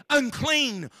anything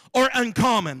unclean or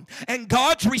uncommon. And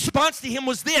God's response to him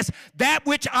was this, that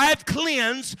which I've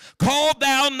cleansed, call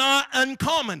thou not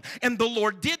uncommon. And the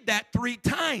Lord did that 3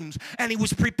 times. And he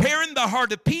was preparing the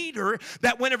heart of Peter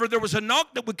that whenever there was a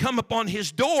knock that would come upon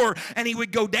his door and he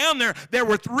would go down there, there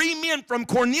were 3 men from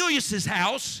Cornelius's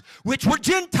house, which were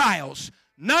Gentiles,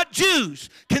 not Jews,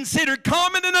 considered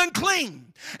common and unclean.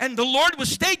 And the Lord was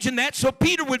staging that so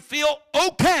Peter would feel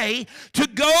okay to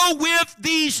go with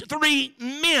these 3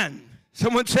 men.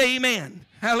 Someone say amen.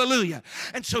 Hallelujah.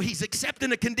 And so he's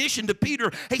accepting a condition to Peter.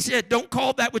 He said, don't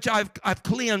call that which I've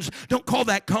cleansed, don't call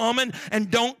that common, and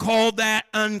don't call that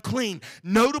unclean.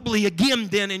 Notably, again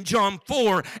then in John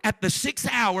 4, at the 6th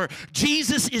hour,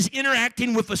 Jesus is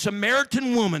interacting with a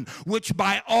Samaritan woman, which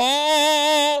by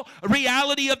all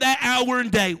reality of that hour and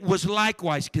day was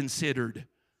likewise considered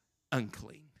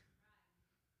unclean.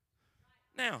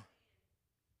 Now,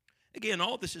 again,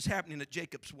 all this is happening at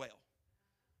Jacob's well,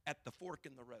 at the fork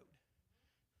in the road.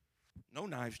 No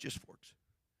knives, just forks.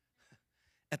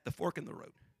 At the fork in the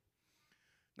road.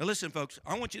 Now listen, folks,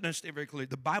 I want you to understand very clearly,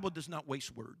 the Bible does not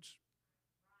waste words.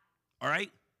 All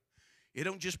right? It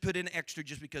don't just put in extra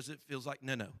just because it feels like,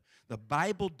 no. The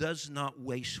Bible does not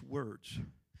waste words.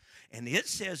 And it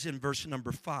says in verse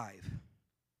number 5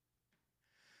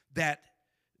 that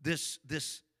this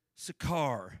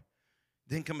Sychar,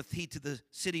 then cometh he to the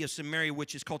city of Samaria,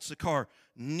 which is called Sychar,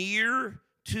 near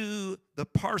to the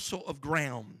parcel of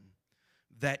ground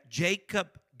that Jacob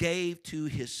gave to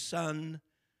his son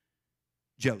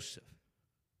Joseph.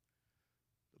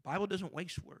 The Bible doesn't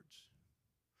waste words.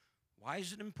 Why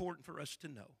is it important for us to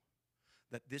know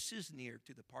that this is near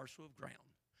to the parcel of ground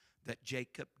that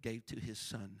Jacob gave to his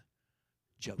son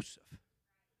Joseph?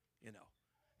 You know,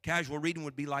 casual reading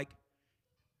would be like,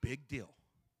 big deal.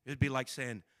 It would be like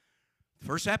saying,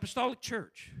 First Apostolic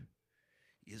Church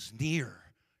is near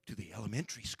to the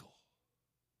elementary school,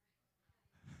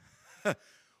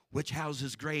 which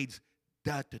houses grades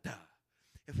da-da-da.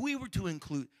 If we were to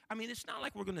include, I mean, it's not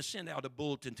like we're going to send out a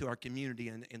bulletin to our community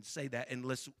and say that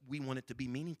unless we want it to be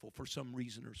meaningful for some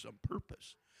reason or some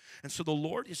purpose. And so the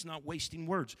Lord is not wasting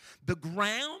words. The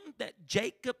ground that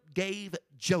Jacob gave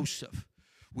Joseph,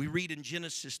 we read in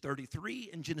Genesis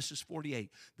 33 and Genesis 48,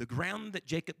 the ground that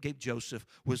Jacob gave Joseph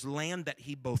was land that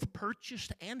he both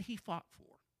purchased and he fought for.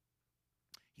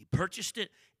 He purchased it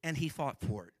and he fought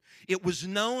for it. It was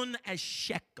known as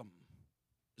Shechem,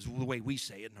 is the way we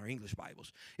say it in our English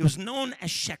Bibles. It was known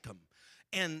as Shechem.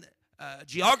 And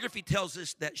geography tells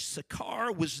us that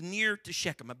Sychar was near to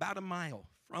Shechem, about a mile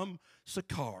from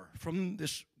Sychar, from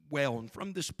this well and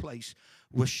from this place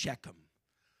was Shechem.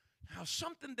 Now,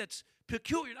 something that's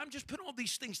peculiar, I'm just putting all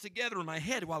these things together in my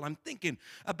head while I'm thinking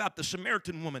about the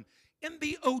Samaritan woman. In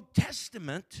the Old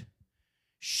Testament,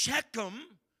 Shechem,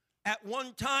 at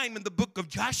one time in the book of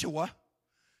Joshua,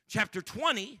 chapter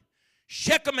 20,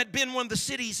 Shechem had been one of the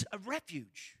cities of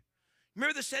refuge.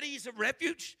 Remember the cities of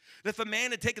refuge? That if a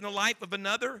man had taken the life of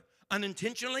another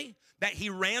unintentionally, that he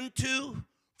ran to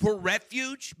for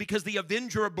refuge because the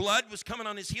avenger of blood was coming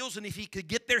on his heels, and if he could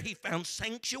get there, he found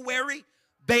sanctuary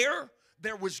there.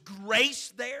 There was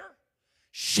grace there.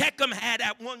 Shechem had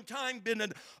at one time been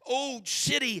an old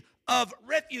city of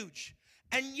refuge.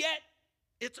 And yet,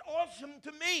 it's awesome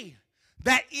to me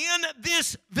that in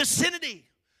this vicinity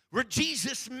where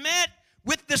Jesus met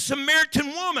with the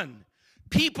Samaritan woman,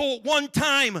 people one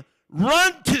time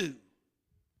run to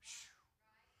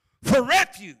for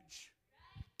refuge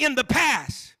in the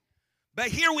past. But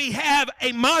here we have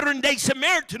a modern day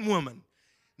Samaritan woman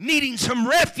needing some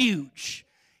refuge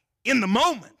in the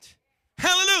moment.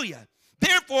 Hallelujah.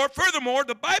 Therefore, furthermore,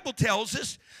 the Bible tells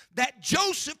us that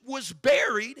Joseph was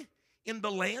buried in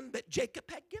the land that Jacob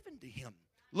had given to him.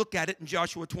 Look at it in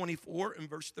Joshua 24 and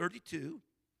verse 32.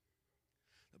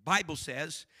 The Bible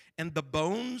says, and the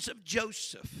bones of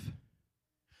Joseph,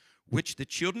 which the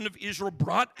children of Israel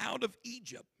brought out of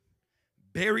Egypt,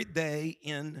 buried they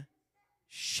in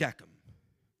Shechem.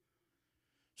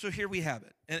 So here we have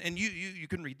it. And you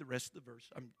can read the rest of the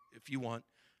verse if you want.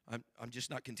 I'm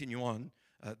just not continue on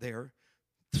there.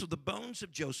 So the bones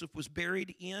of Joseph was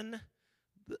buried in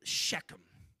Shechem.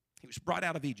 He was brought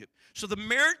out of Egypt. So the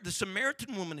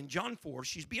Samaritan woman in John 4,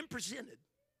 she's being presented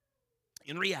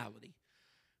in reality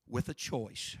with a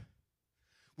choice.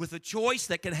 With a choice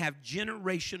that can have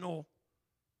generational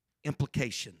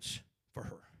implications for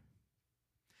her.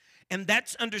 And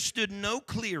that's understood no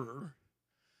clearer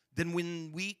than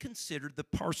when we consider the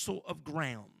parcel of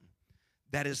ground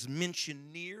that is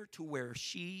mentioned near to where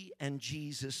she and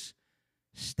Jesus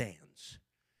stands.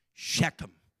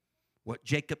 Shechem, what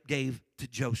Jacob gave to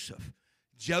Joseph.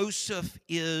 Joseph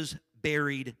is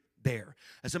buried there.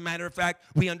 As a matter of fact,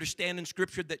 we understand in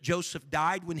Scripture that Joseph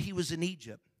died when he was in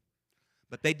Egypt.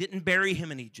 But they didn't bury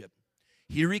him in Egypt.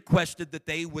 He requested that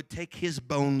they would take his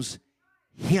bones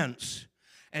hence.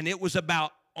 And it was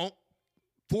about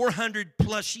 400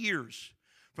 plus years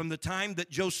from the time that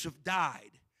Joseph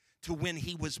died to when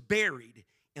he was buried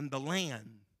in the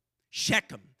land,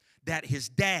 Shechem, that his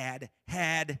dad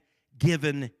had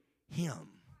given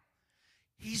him.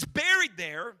 He's buried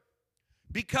there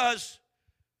because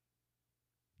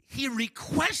he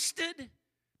requested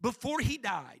before he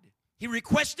died. He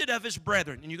requested of his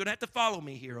brethren, and you're going to have to follow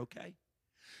me here, okay?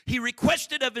 He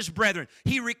requested of his brethren.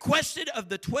 He requested of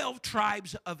the 12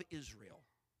 tribes of Israel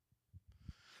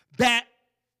that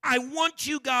I want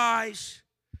you guys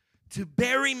to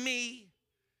bury me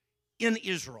in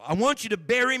Israel. I want you to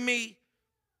bury me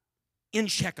in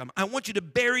Shechem. I want you to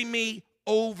bury me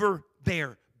over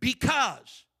there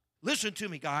because, listen to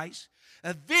me, guys,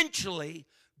 eventually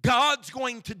God's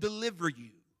going to deliver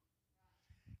you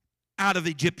out of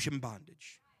Egyptian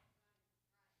bondage.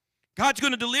 God's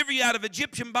going to deliver you out of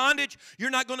Egyptian bondage.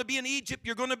 You're not going to be in Egypt.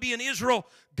 You're going to be in Israel.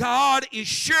 God is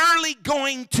surely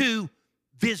going to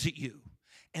visit you.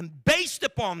 And based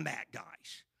upon that,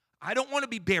 guys, I don't want to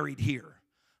be buried here.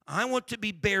 I want to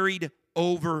be buried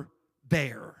over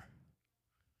there.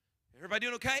 Everybody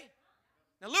doing okay?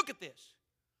 Now look at this.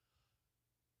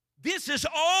 This is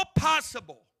all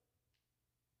possible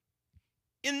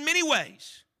in many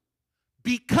ways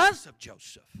because of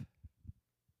Joseph.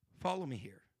 Follow me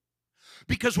here.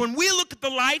 Because when we look at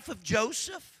the life of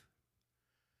Joseph,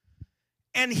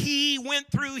 and he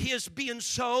went through his being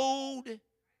sold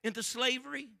into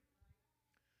slavery,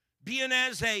 being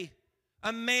as a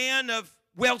man of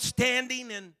well standing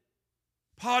in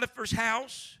Potiphar's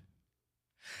house,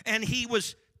 and he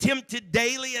was tempted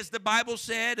daily, as the Bible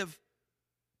said, of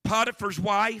Potiphar's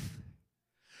wife.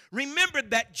 Remember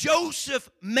that Joseph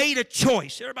made a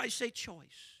choice. Everybody say choice.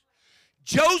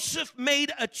 Joseph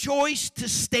made a choice to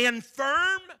stand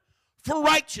firm for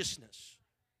righteousness.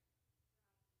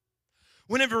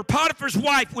 Whenever Potiphar's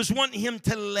wife was wanting him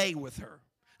to lay with her.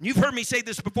 You've heard me say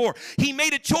this before. He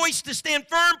made a choice to stand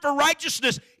firm for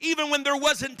righteousness even when there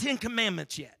wasn't 10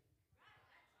 commandments yet.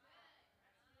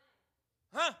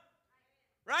 Huh?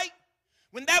 Right?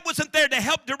 When that wasn't there to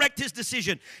help direct his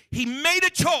decision, he made a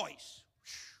choice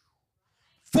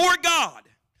for God.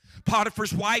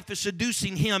 Potiphar's wife is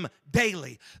seducing him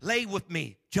daily. Lay with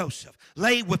me, Joseph.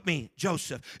 Lay with me,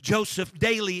 Joseph. Joseph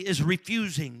daily is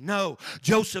refusing. No.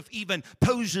 Joseph even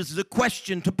poses the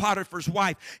question to Potiphar's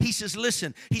wife. He says,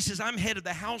 listen, he says, I'm head of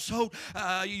the household.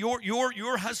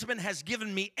 Your husband has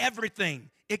given me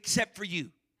everything except for you.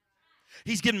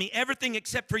 He's given me everything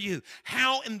except for you.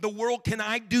 How in the world can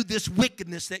I do this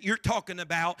wickedness that you're talking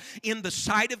about in the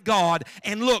sight of God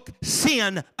and look,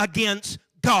 sin against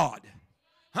God?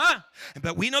 Huh?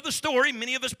 But we know the story,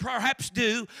 many of us perhaps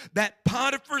do, that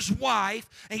Potiphar's wife,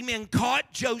 amen,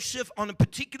 caught Joseph on a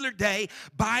particular day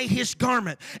by his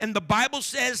garment. And the Bible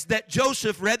says that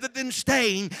Joseph, rather than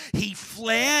staying, he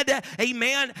fled,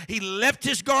 amen. He left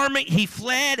his garment, he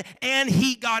fled, and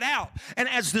he got out. And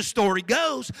as the story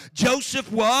goes, Joseph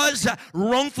was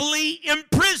wrongfully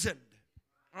imprisoned.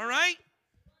 All right?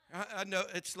 I know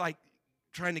it's like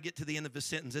trying to get to the end of a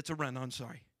sentence. It's a run-on,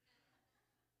 sorry.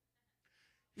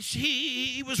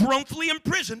 He was wrongfully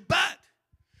imprisoned. But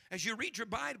as you read your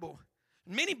Bible,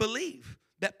 many believe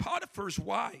that Potiphar's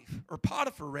wife, or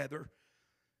Potiphar rather,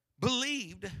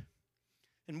 believed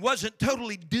and wasn't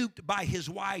totally duped by his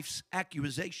wife's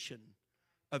accusation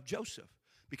of Joseph.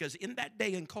 Because in that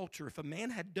day and culture, if a man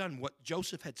had done what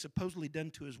Joseph had supposedly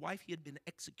done to his wife, he had been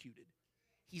executed.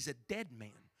 He's a dead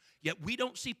man. Yet we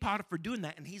don't see Potiphar doing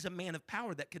that, and he's a man of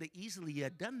power that could have easily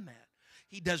done that.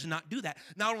 He does not do that.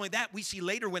 Not only that, we see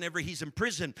later whenever he's in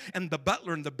prison and the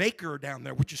butler and the baker are down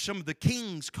there, which is some of the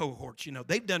king's cohorts.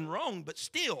 They've done wrong, but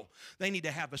still they need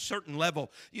to have a certain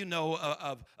level,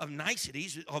 of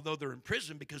niceties, although they're in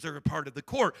prison because they're a part of the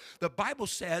court. The Bible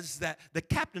says that the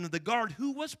captain of the guard,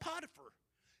 who was Potiphar,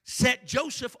 set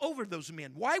Joseph over those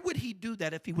men. Why would he do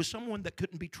that if he was someone that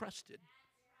couldn't be trusted?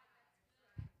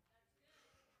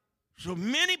 So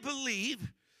many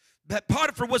believe that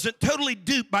Potiphar wasn't totally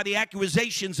duped by the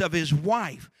accusations of his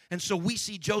wife. And so we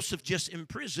see Joseph just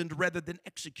imprisoned rather than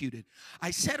executed.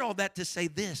 I said all that to say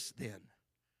this then.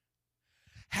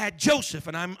 Had Joseph,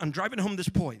 and I'm driving home this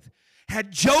point,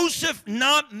 had Joseph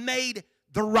not made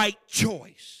the right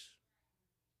choice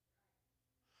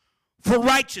for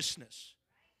righteousness,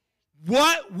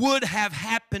 what would have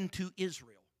happened to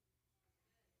Israel?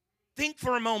 Think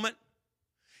for a moment.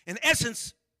 In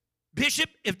essence, Bishop,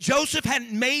 if Joseph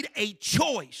hadn't made a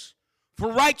choice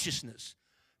for righteousness,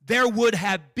 there would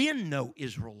have been no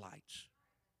Israelites.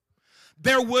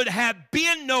 There would have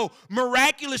been no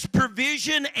miraculous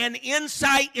provision and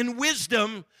insight and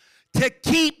wisdom to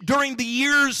keep during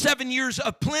the 7 years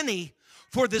of plenty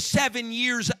for the 7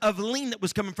 years of lean that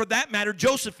was coming. For that matter,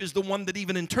 Joseph is the one that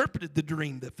even interpreted the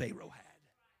dream that Pharaoh had.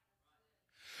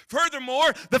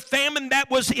 Furthermore, the famine that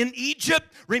was in Egypt,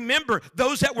 remember,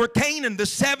 those that were Canaan, the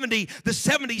 70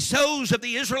 souls of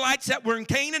the Israelites that were in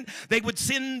Canaan, they would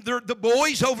send the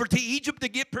boys over to Egypt to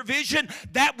get provision.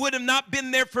 That would have not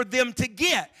been there for them to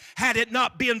get had it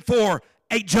not been for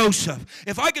a Joseph.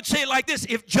 If I could say it like this,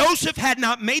 if Joseph had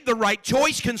not made the right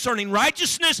choice concerning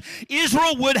righteousness,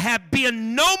 Israel would have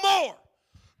been no more.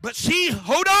 But see,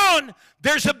 hold on,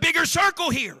 there's a bigger circle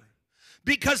here,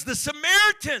 because the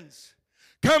Samaritans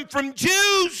come from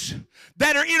Jews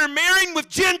that are intermarrying with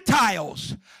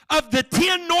Gentiles. Of the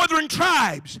 10 northern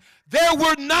tribes, there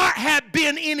would not have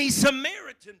been any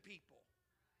Samaritan people.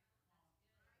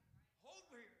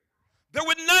 There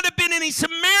would not have been any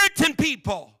Samaritan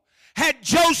people had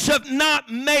Joseph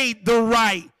not made the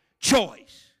right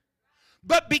choice.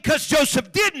 But because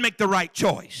Joseph did make the right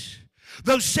choice,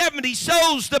 those 70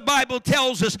 souls, the Bible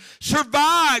tells us,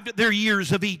 survived their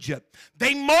years of Egypt.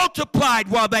 They multiplied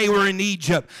while they were in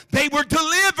Egypt. They were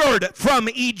delivered from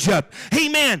Egypt.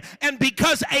 Amen. And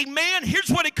because a man, here's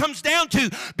what it comes down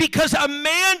to, because a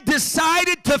man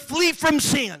decided to flee from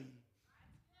sin.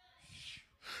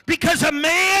 Because a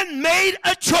man made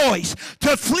a choice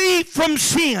to flee from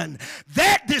sin.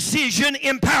 That decision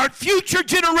empowered future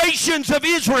generations of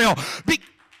Israel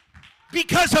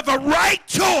because of a right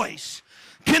choice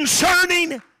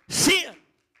concerning sin.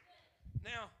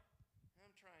 Now,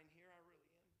 I'm trying here. I really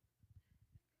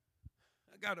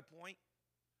am. I got a point.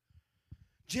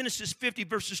 Genesis 50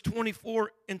 verses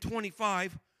 24 and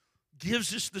 25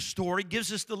 gives us the story,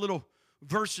 gives us the little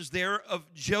verses there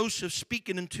of Joseph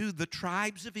speaking unto the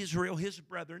tribes of Israel, his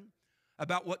brethren,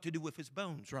 about what to do with his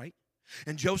bones, right?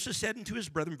 And Joseph said unto his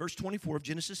brethren, verse 24 of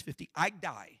Genesis 50, I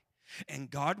die,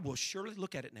 and God will surely,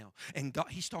 look at it now, and God,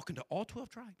 he's talking to all 12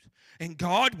 tribes, and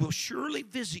God will surely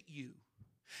visit you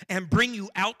and bring you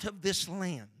out of this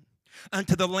land,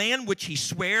 unto the land which he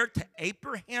sware to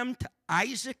Abraham, to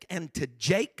Isaac, and to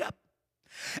Jacob.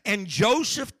 And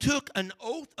Joseph took an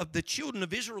oath of the children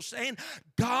of Israel, saying,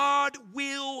 God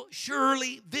will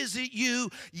surely visit you,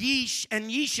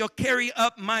 and ye shall carry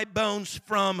up my bones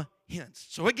from hence.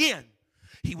 So again,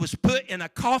 he was put in a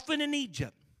coffin in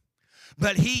Egypt,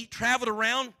 but he traveled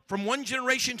around from one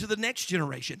generation to the next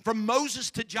generation, from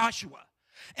Moses to Joshua,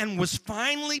 and was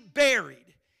finally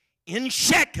buried in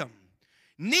Shechem,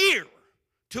 near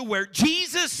to where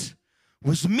Jesus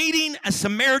was meeting a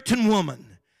Samaritan woman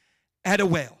at a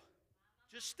well.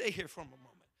 Just stay here for a moment.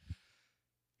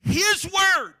 His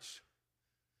words,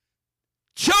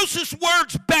 Joseph's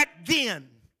words back then,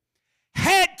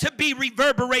 had to be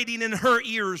reverberating in her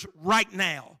ears right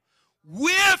now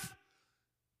with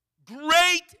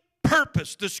great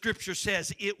purpose. The scripture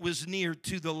says it was near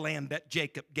to the land that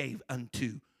Jacob gave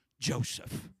unto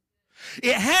Joseph.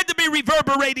 It had to be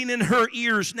reverberating in her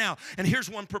ears now. And here's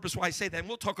one purpose why I say that, and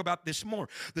we'll talk about this more.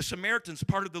 The Samaritans,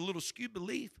 part of the little skewed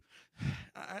belief.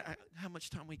 How much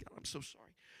time we got? I'm so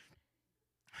sorry.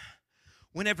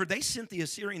 Whenever they sent the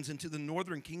Assyrians into the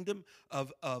northern kingdom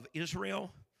of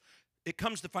Israel, it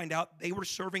comes to find out they were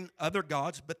serving other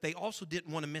gods, but they also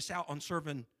didn't want to miss out on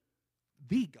serving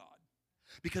the God,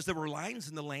 because there were lions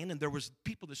in the land and there was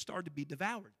people that started to be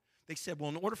devoured. They said, well,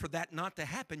 in order for that not to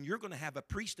happen, you're going to have a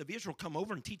priest of Israel come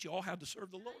over and teach you all how to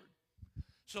serve the Lord.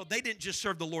 So they didn't just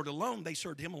serve the Lord alone, they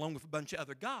served him along with a bunch of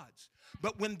other gods.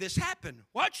 But when this happened,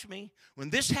 watch me, when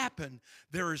this happened,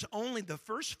 there is only the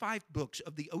first 5 books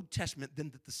of the Old Testament then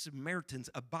that the Samaritans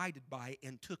abided by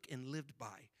and took and lived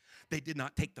by. They did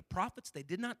not take the prophets, they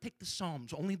did not take the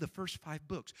Psalms, only the first 5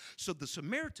 books. So the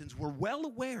Samaritans were well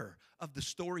aware of the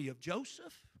story of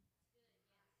Joseph,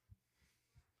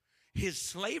 his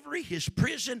slavery, his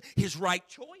prison, his right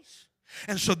choice.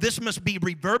 And so this must be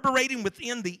reverberating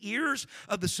within the ears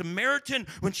of the Samaritan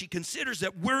when she considers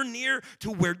that we're near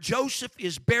to where Joseph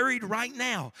is buried right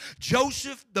now.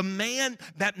 Joseph, the man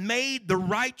that made the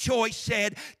right choice,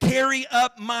 said, carry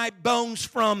up my bones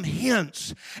from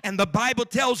hence. And the Bible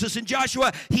tells us in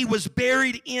Joshua, he was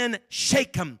buried in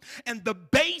Shechem. And the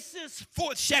basis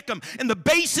for Shechem, and the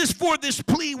basis for this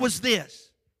plea was this.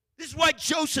 This is why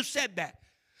Joseph said that.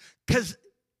 Because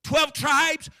 12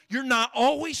 tribes, you're not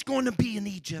always going to be in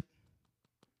Egypt.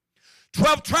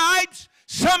 12 tribes,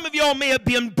 some of y'all may have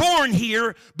been born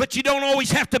here, but you don't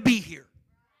always have to be here.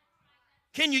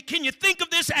 Can you think of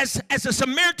this as a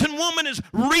Samaritan woman is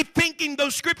rethinking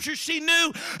those scriptures she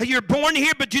knew? You're born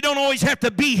here, but you don't always have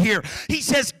to be here. He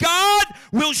says, God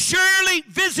will surely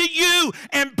visit you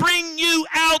and bring you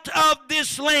out of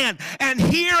this land. And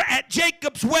here at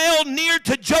Jacob's well, near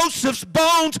to Joseph's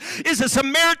bones, is a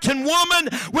Samaritan woman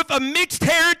with a mixed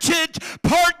heritage,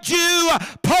 part Jew,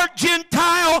 part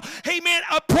Gentile. Hey, man,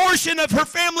 a portion of her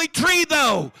family tree,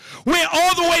 though, went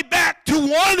all the way back to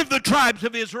one of the tribes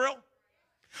of Israel.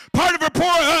 Part of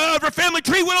her family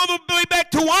tree went all the way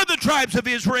back to one of the tribes of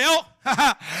Israel.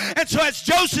 And so as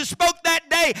Joseph spoke that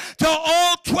day to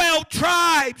all 12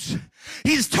 tribes,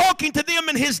 he's talking to them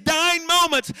in his dying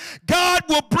moments. God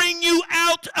will bring you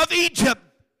out of Egypt.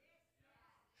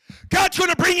 God's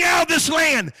going to bring you out of this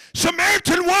land.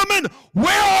 Samaritan woman,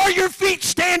 where are your feet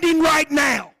standing right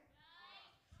now?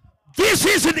 This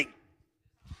isn't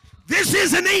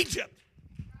Egypt.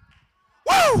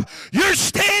 Woo! You're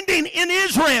standing in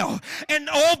Israel. And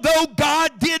although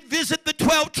God did visit the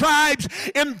 12 tribes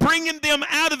and bringing them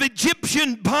out of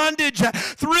Egyptian bondage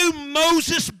through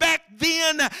Moses back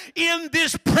then, in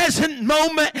this present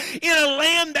moment, in a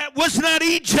land that was not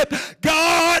Egypt,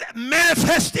 God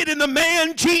manifested in the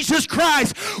man Jesus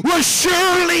Christ was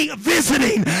surely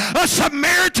visiting a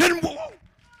Samaritan woman.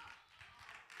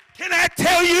 Can I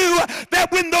tell you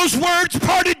that when those words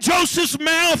parted Joseph's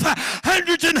mouth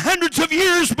hundreds and hundreds of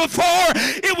years before,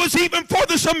 it was even for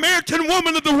the Samaritan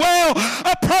woman of the well,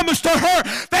 a promise to her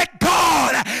that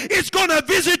God is going to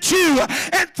visit you.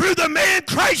 And through the man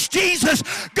Christ Jesus,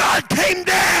 God came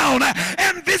down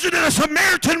and visited a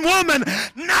Samaritan woman,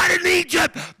 not in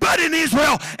Egypt, but in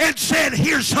Israel, and said,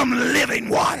 here's some living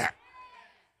water.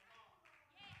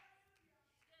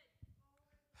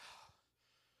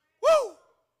 Woo!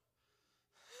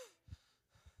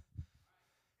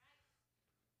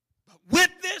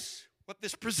 With this, what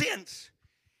this presents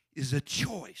is a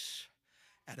choice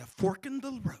at a fork in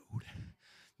the road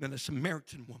that a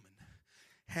Samaritan woman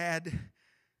had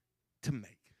to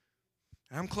make.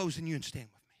 And I'm closing you and stand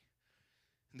with me.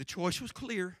 And the choice was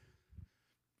clear.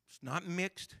 It's not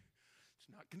mixed. It's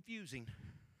not confusing.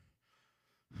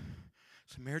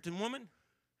 Samaritan woman,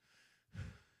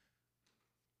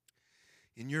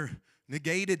 in your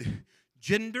negated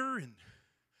gender and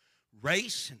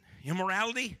race and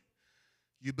immorality,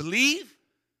 you believe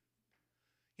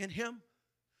in him,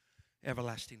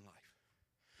 everlasting life.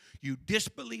 You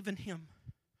disbelieve in him,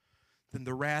 then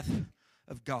the wrath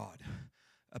of God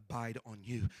abide on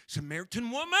you.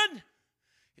 Samaritan woman,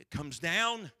 it comes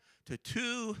down to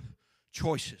 2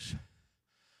 choices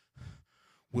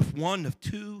with one of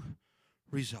 2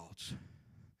 results.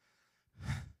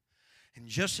 And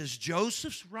just as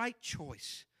Joseph's right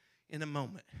choice in a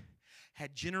moment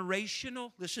had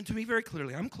generational, listen to me very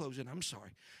clearly, I'm closing, I'm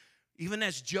sorry. Even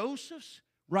as Joseph's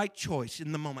right choice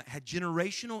in the moment had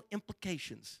generational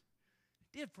implications,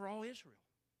 it did for all Israel.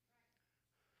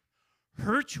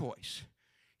 Her choice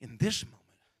in this moment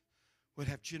would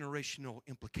have generational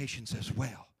implications as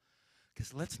well.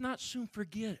 Because let's not soon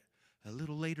forget, a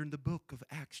little later in the book of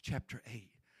Acts chapter 8,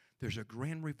 there's a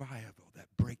grand revival that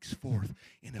breaks forth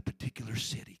in a particular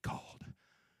city called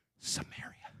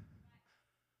Samaria.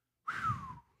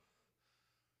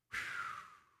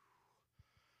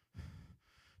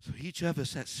 So each of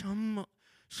us at some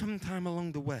time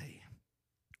along the way,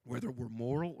 whether we're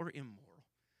moral or immoral,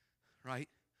 right?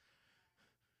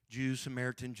 Jew,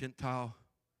 Samaritan, Gentile,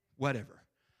 whatever,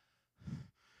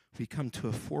 we come to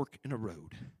a fork in a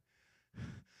road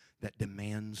that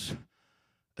demands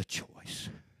a choice.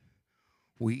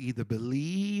 We either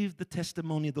believe the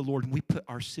testimony of the Lord and we put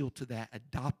our seal to that,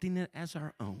 adopting it as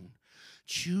our own,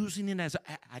 choosing it as,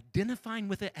 identifying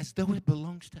with it as though it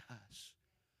belongs to us.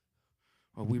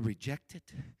 Or we reject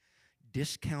it,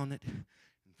 discount it, and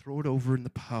throw it over in the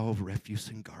pile of refuse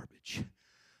and garbage.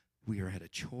 We are at a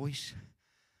choice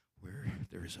where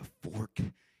there is a fork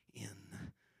in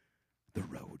the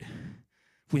road.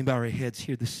 If we bow our heads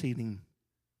here this evening,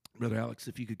 Brother Alex,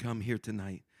 if you could come here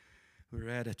tonight. We're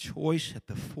at a choice at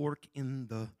the fork in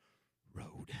the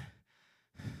road.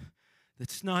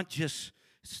 It's not just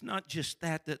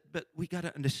that, but we got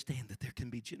to understand that there can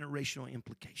be generational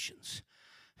implications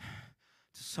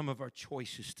to some of our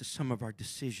choices, to some of our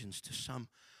decisions,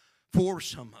 for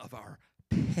some of our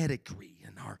pedigree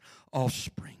and our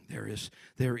offspring.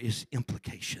 There is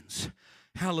implications.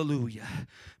 Hallelujah.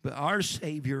 But our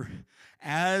Savior,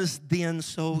 as then,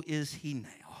 so is He now.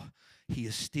 He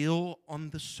is still on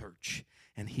the search,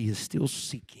 and He is still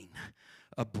seeking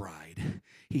a bride.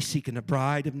 He's seeking a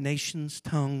bride of nations,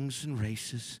 tongues, and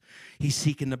races. He's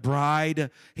seeking a bride,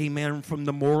 amen, from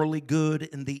the morally good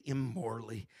and the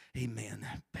immorally, amen,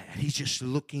 bad. He's just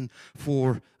looking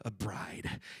for a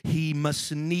bride. He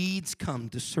must needs come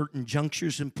to certain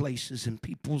junctures and places in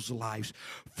people's lives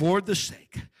for the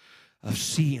sake of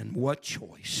seeing what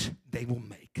choice they will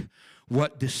make,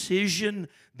 what decision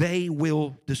they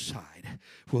will decide.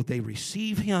 Will they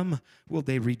receive Him? Will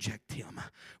they reject Him?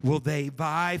 Will they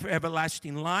vie for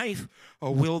everlasting life?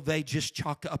 Or will they just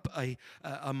chalk up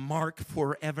a mark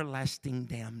for everlasting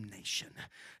damnation?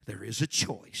 There is a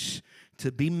choice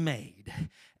to be made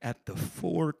at the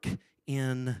fork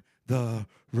in the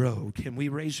road. Can we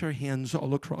raise our hands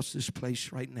all across this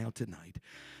place right now tonight?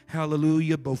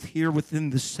 Hallelujah, both here within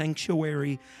the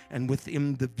sanctuary and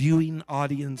within the viewing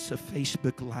audience of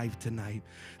Facebook Live tonight.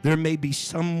 There may be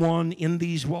someone in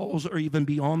these walls or even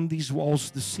beyond these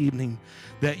walls this evening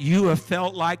that you have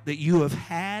felt like that you have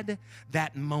had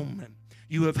that moment.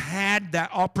 You have had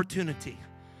that opportunity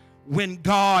when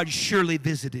God surely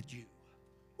visited you.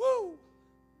 Woo!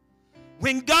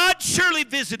 When God surely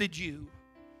visited you.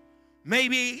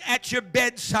 Maybe at your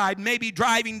bedside, maybe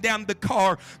driving down the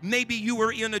car, maybe you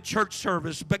were in a church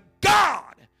service, but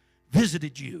God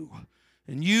visited you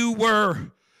and you were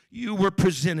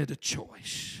presented a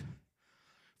choice.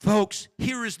 Folks,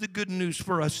 here is the good news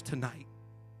for us tonight.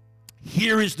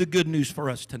 Here is the good news for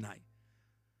us tonight.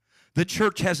 The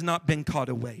church has not been caught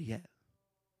away yet.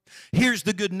 Here's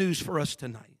the good news for us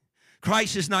tonight.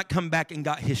 Christ has not come back and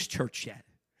got His church yet.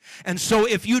 And so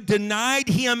if you denied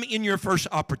Him in your first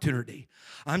opportunity,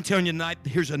 I'm telling you tonight,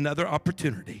 here's another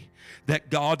opportunity that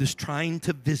God is trying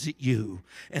to visit you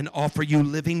and offer you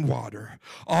living water,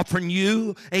 offering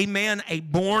you, amen, a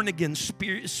born-again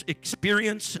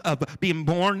experience of being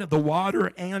born of the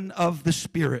water and of the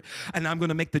Spirit. And I'm going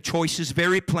to make the choices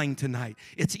very plain tonight.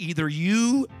 It's either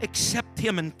you accept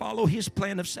Him and follow His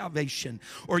plan of salvation,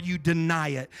 or you deny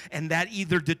it, and that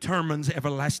either determines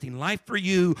everlasting life for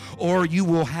you, or you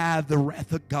will have the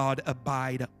wrath of God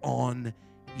abide on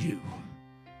you.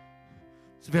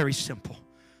 It's very simple.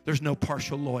 There's no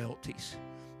partial loyalties.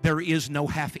 There is no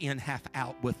half in, half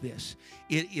out with this.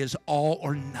 It is all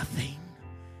or nothing.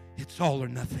 It's all or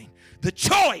nothing. The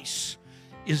choice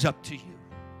is up to you.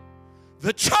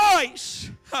 The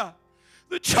choice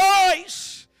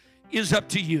is up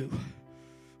to you.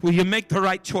 Will you make the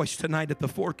right choice tonight at the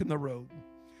fork in the road?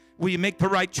 Will you make the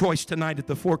right choice tonight at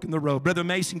the fork in the road? Brother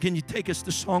Mason, can you take us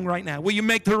to song right now? Will you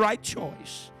make the right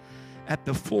choice at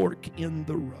the fork in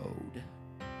the road?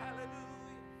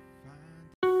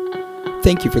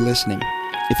 Thank you for listening.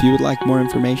 If you would like more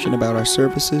information about our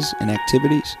services and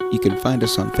activities, you can find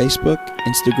us on Facebook,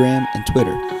 Instagram, and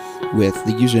Twitter with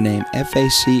the username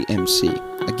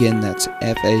FACMC. Again, that's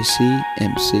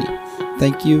FACMC.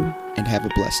 Thank you, and have a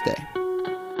blessed day.